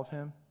you in awe of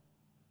him?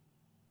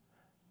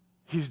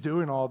 He's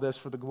doing all this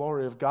for the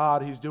glory of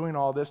God. He's doing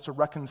all this to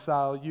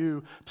reconcile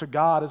you to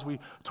God, as we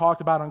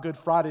talked about on Good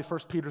Friday,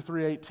 1 Peter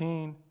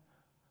 3:18.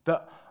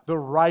 The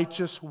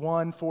righteous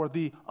one for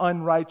the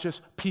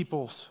unrighteous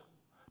peoples,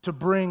 to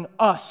bring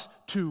us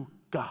to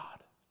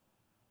God.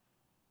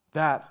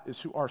 That is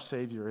who our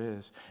Savior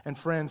is. And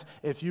friends,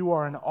 if you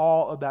are in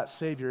awe of that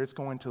Savior, it's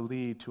going to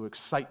lead to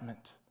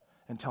excitement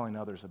and telling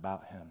others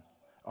about him.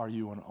 Are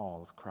you in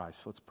awe of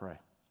Christ? Let's pray.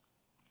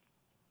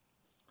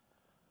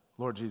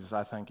 Lord Jesus,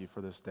 I thank you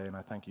for this day, and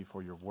I thank you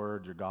for your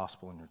word, your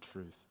gospel, and your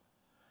truth.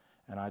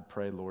 And I'd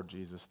pray, Lord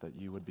Jesus, that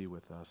you would be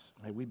with us.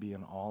 May we be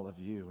in awe of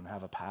you and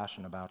have a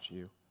passion about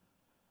you.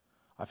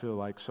 I feel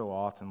like so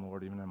often,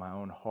 Lord, even in my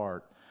own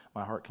heart,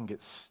 my heart can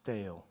get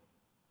stale.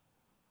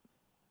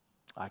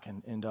 I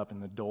can end up in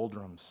the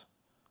doldrums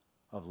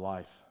of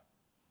life,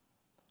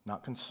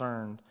 not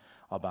concerned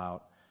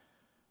about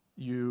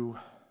you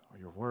or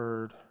your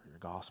word or your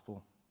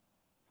gospel.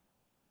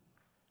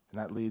 And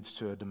that leads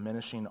to a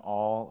diminishing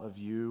awe of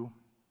you,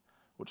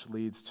 which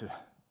leads to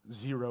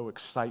zero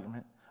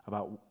excitement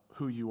about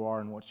who you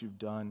are and what you've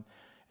done,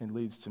 and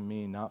leads to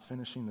me not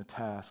finishing the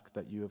task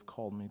that you have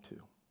called me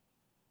to.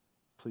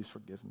 Please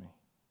forgive me.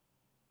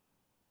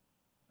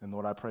 And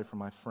Lord, I pray for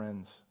my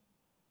friends,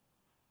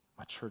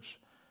 my church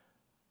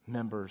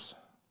members,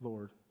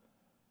 Lord,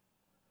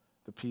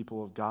 the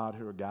people of God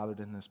who are gathered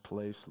in this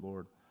place,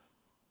 Lord.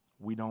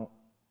 We don't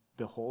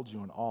behold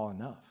you in awe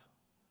enough.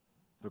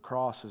 The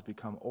cross has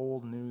become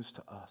old news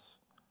to us.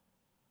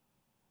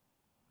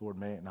 Lord,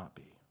 may it not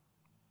be.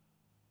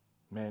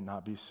 May it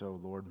not be so,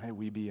 Lord. May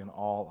we be in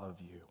awe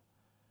of you.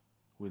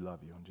 We love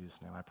you. In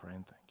Jesus' name I pray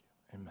and thank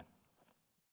you. Amen.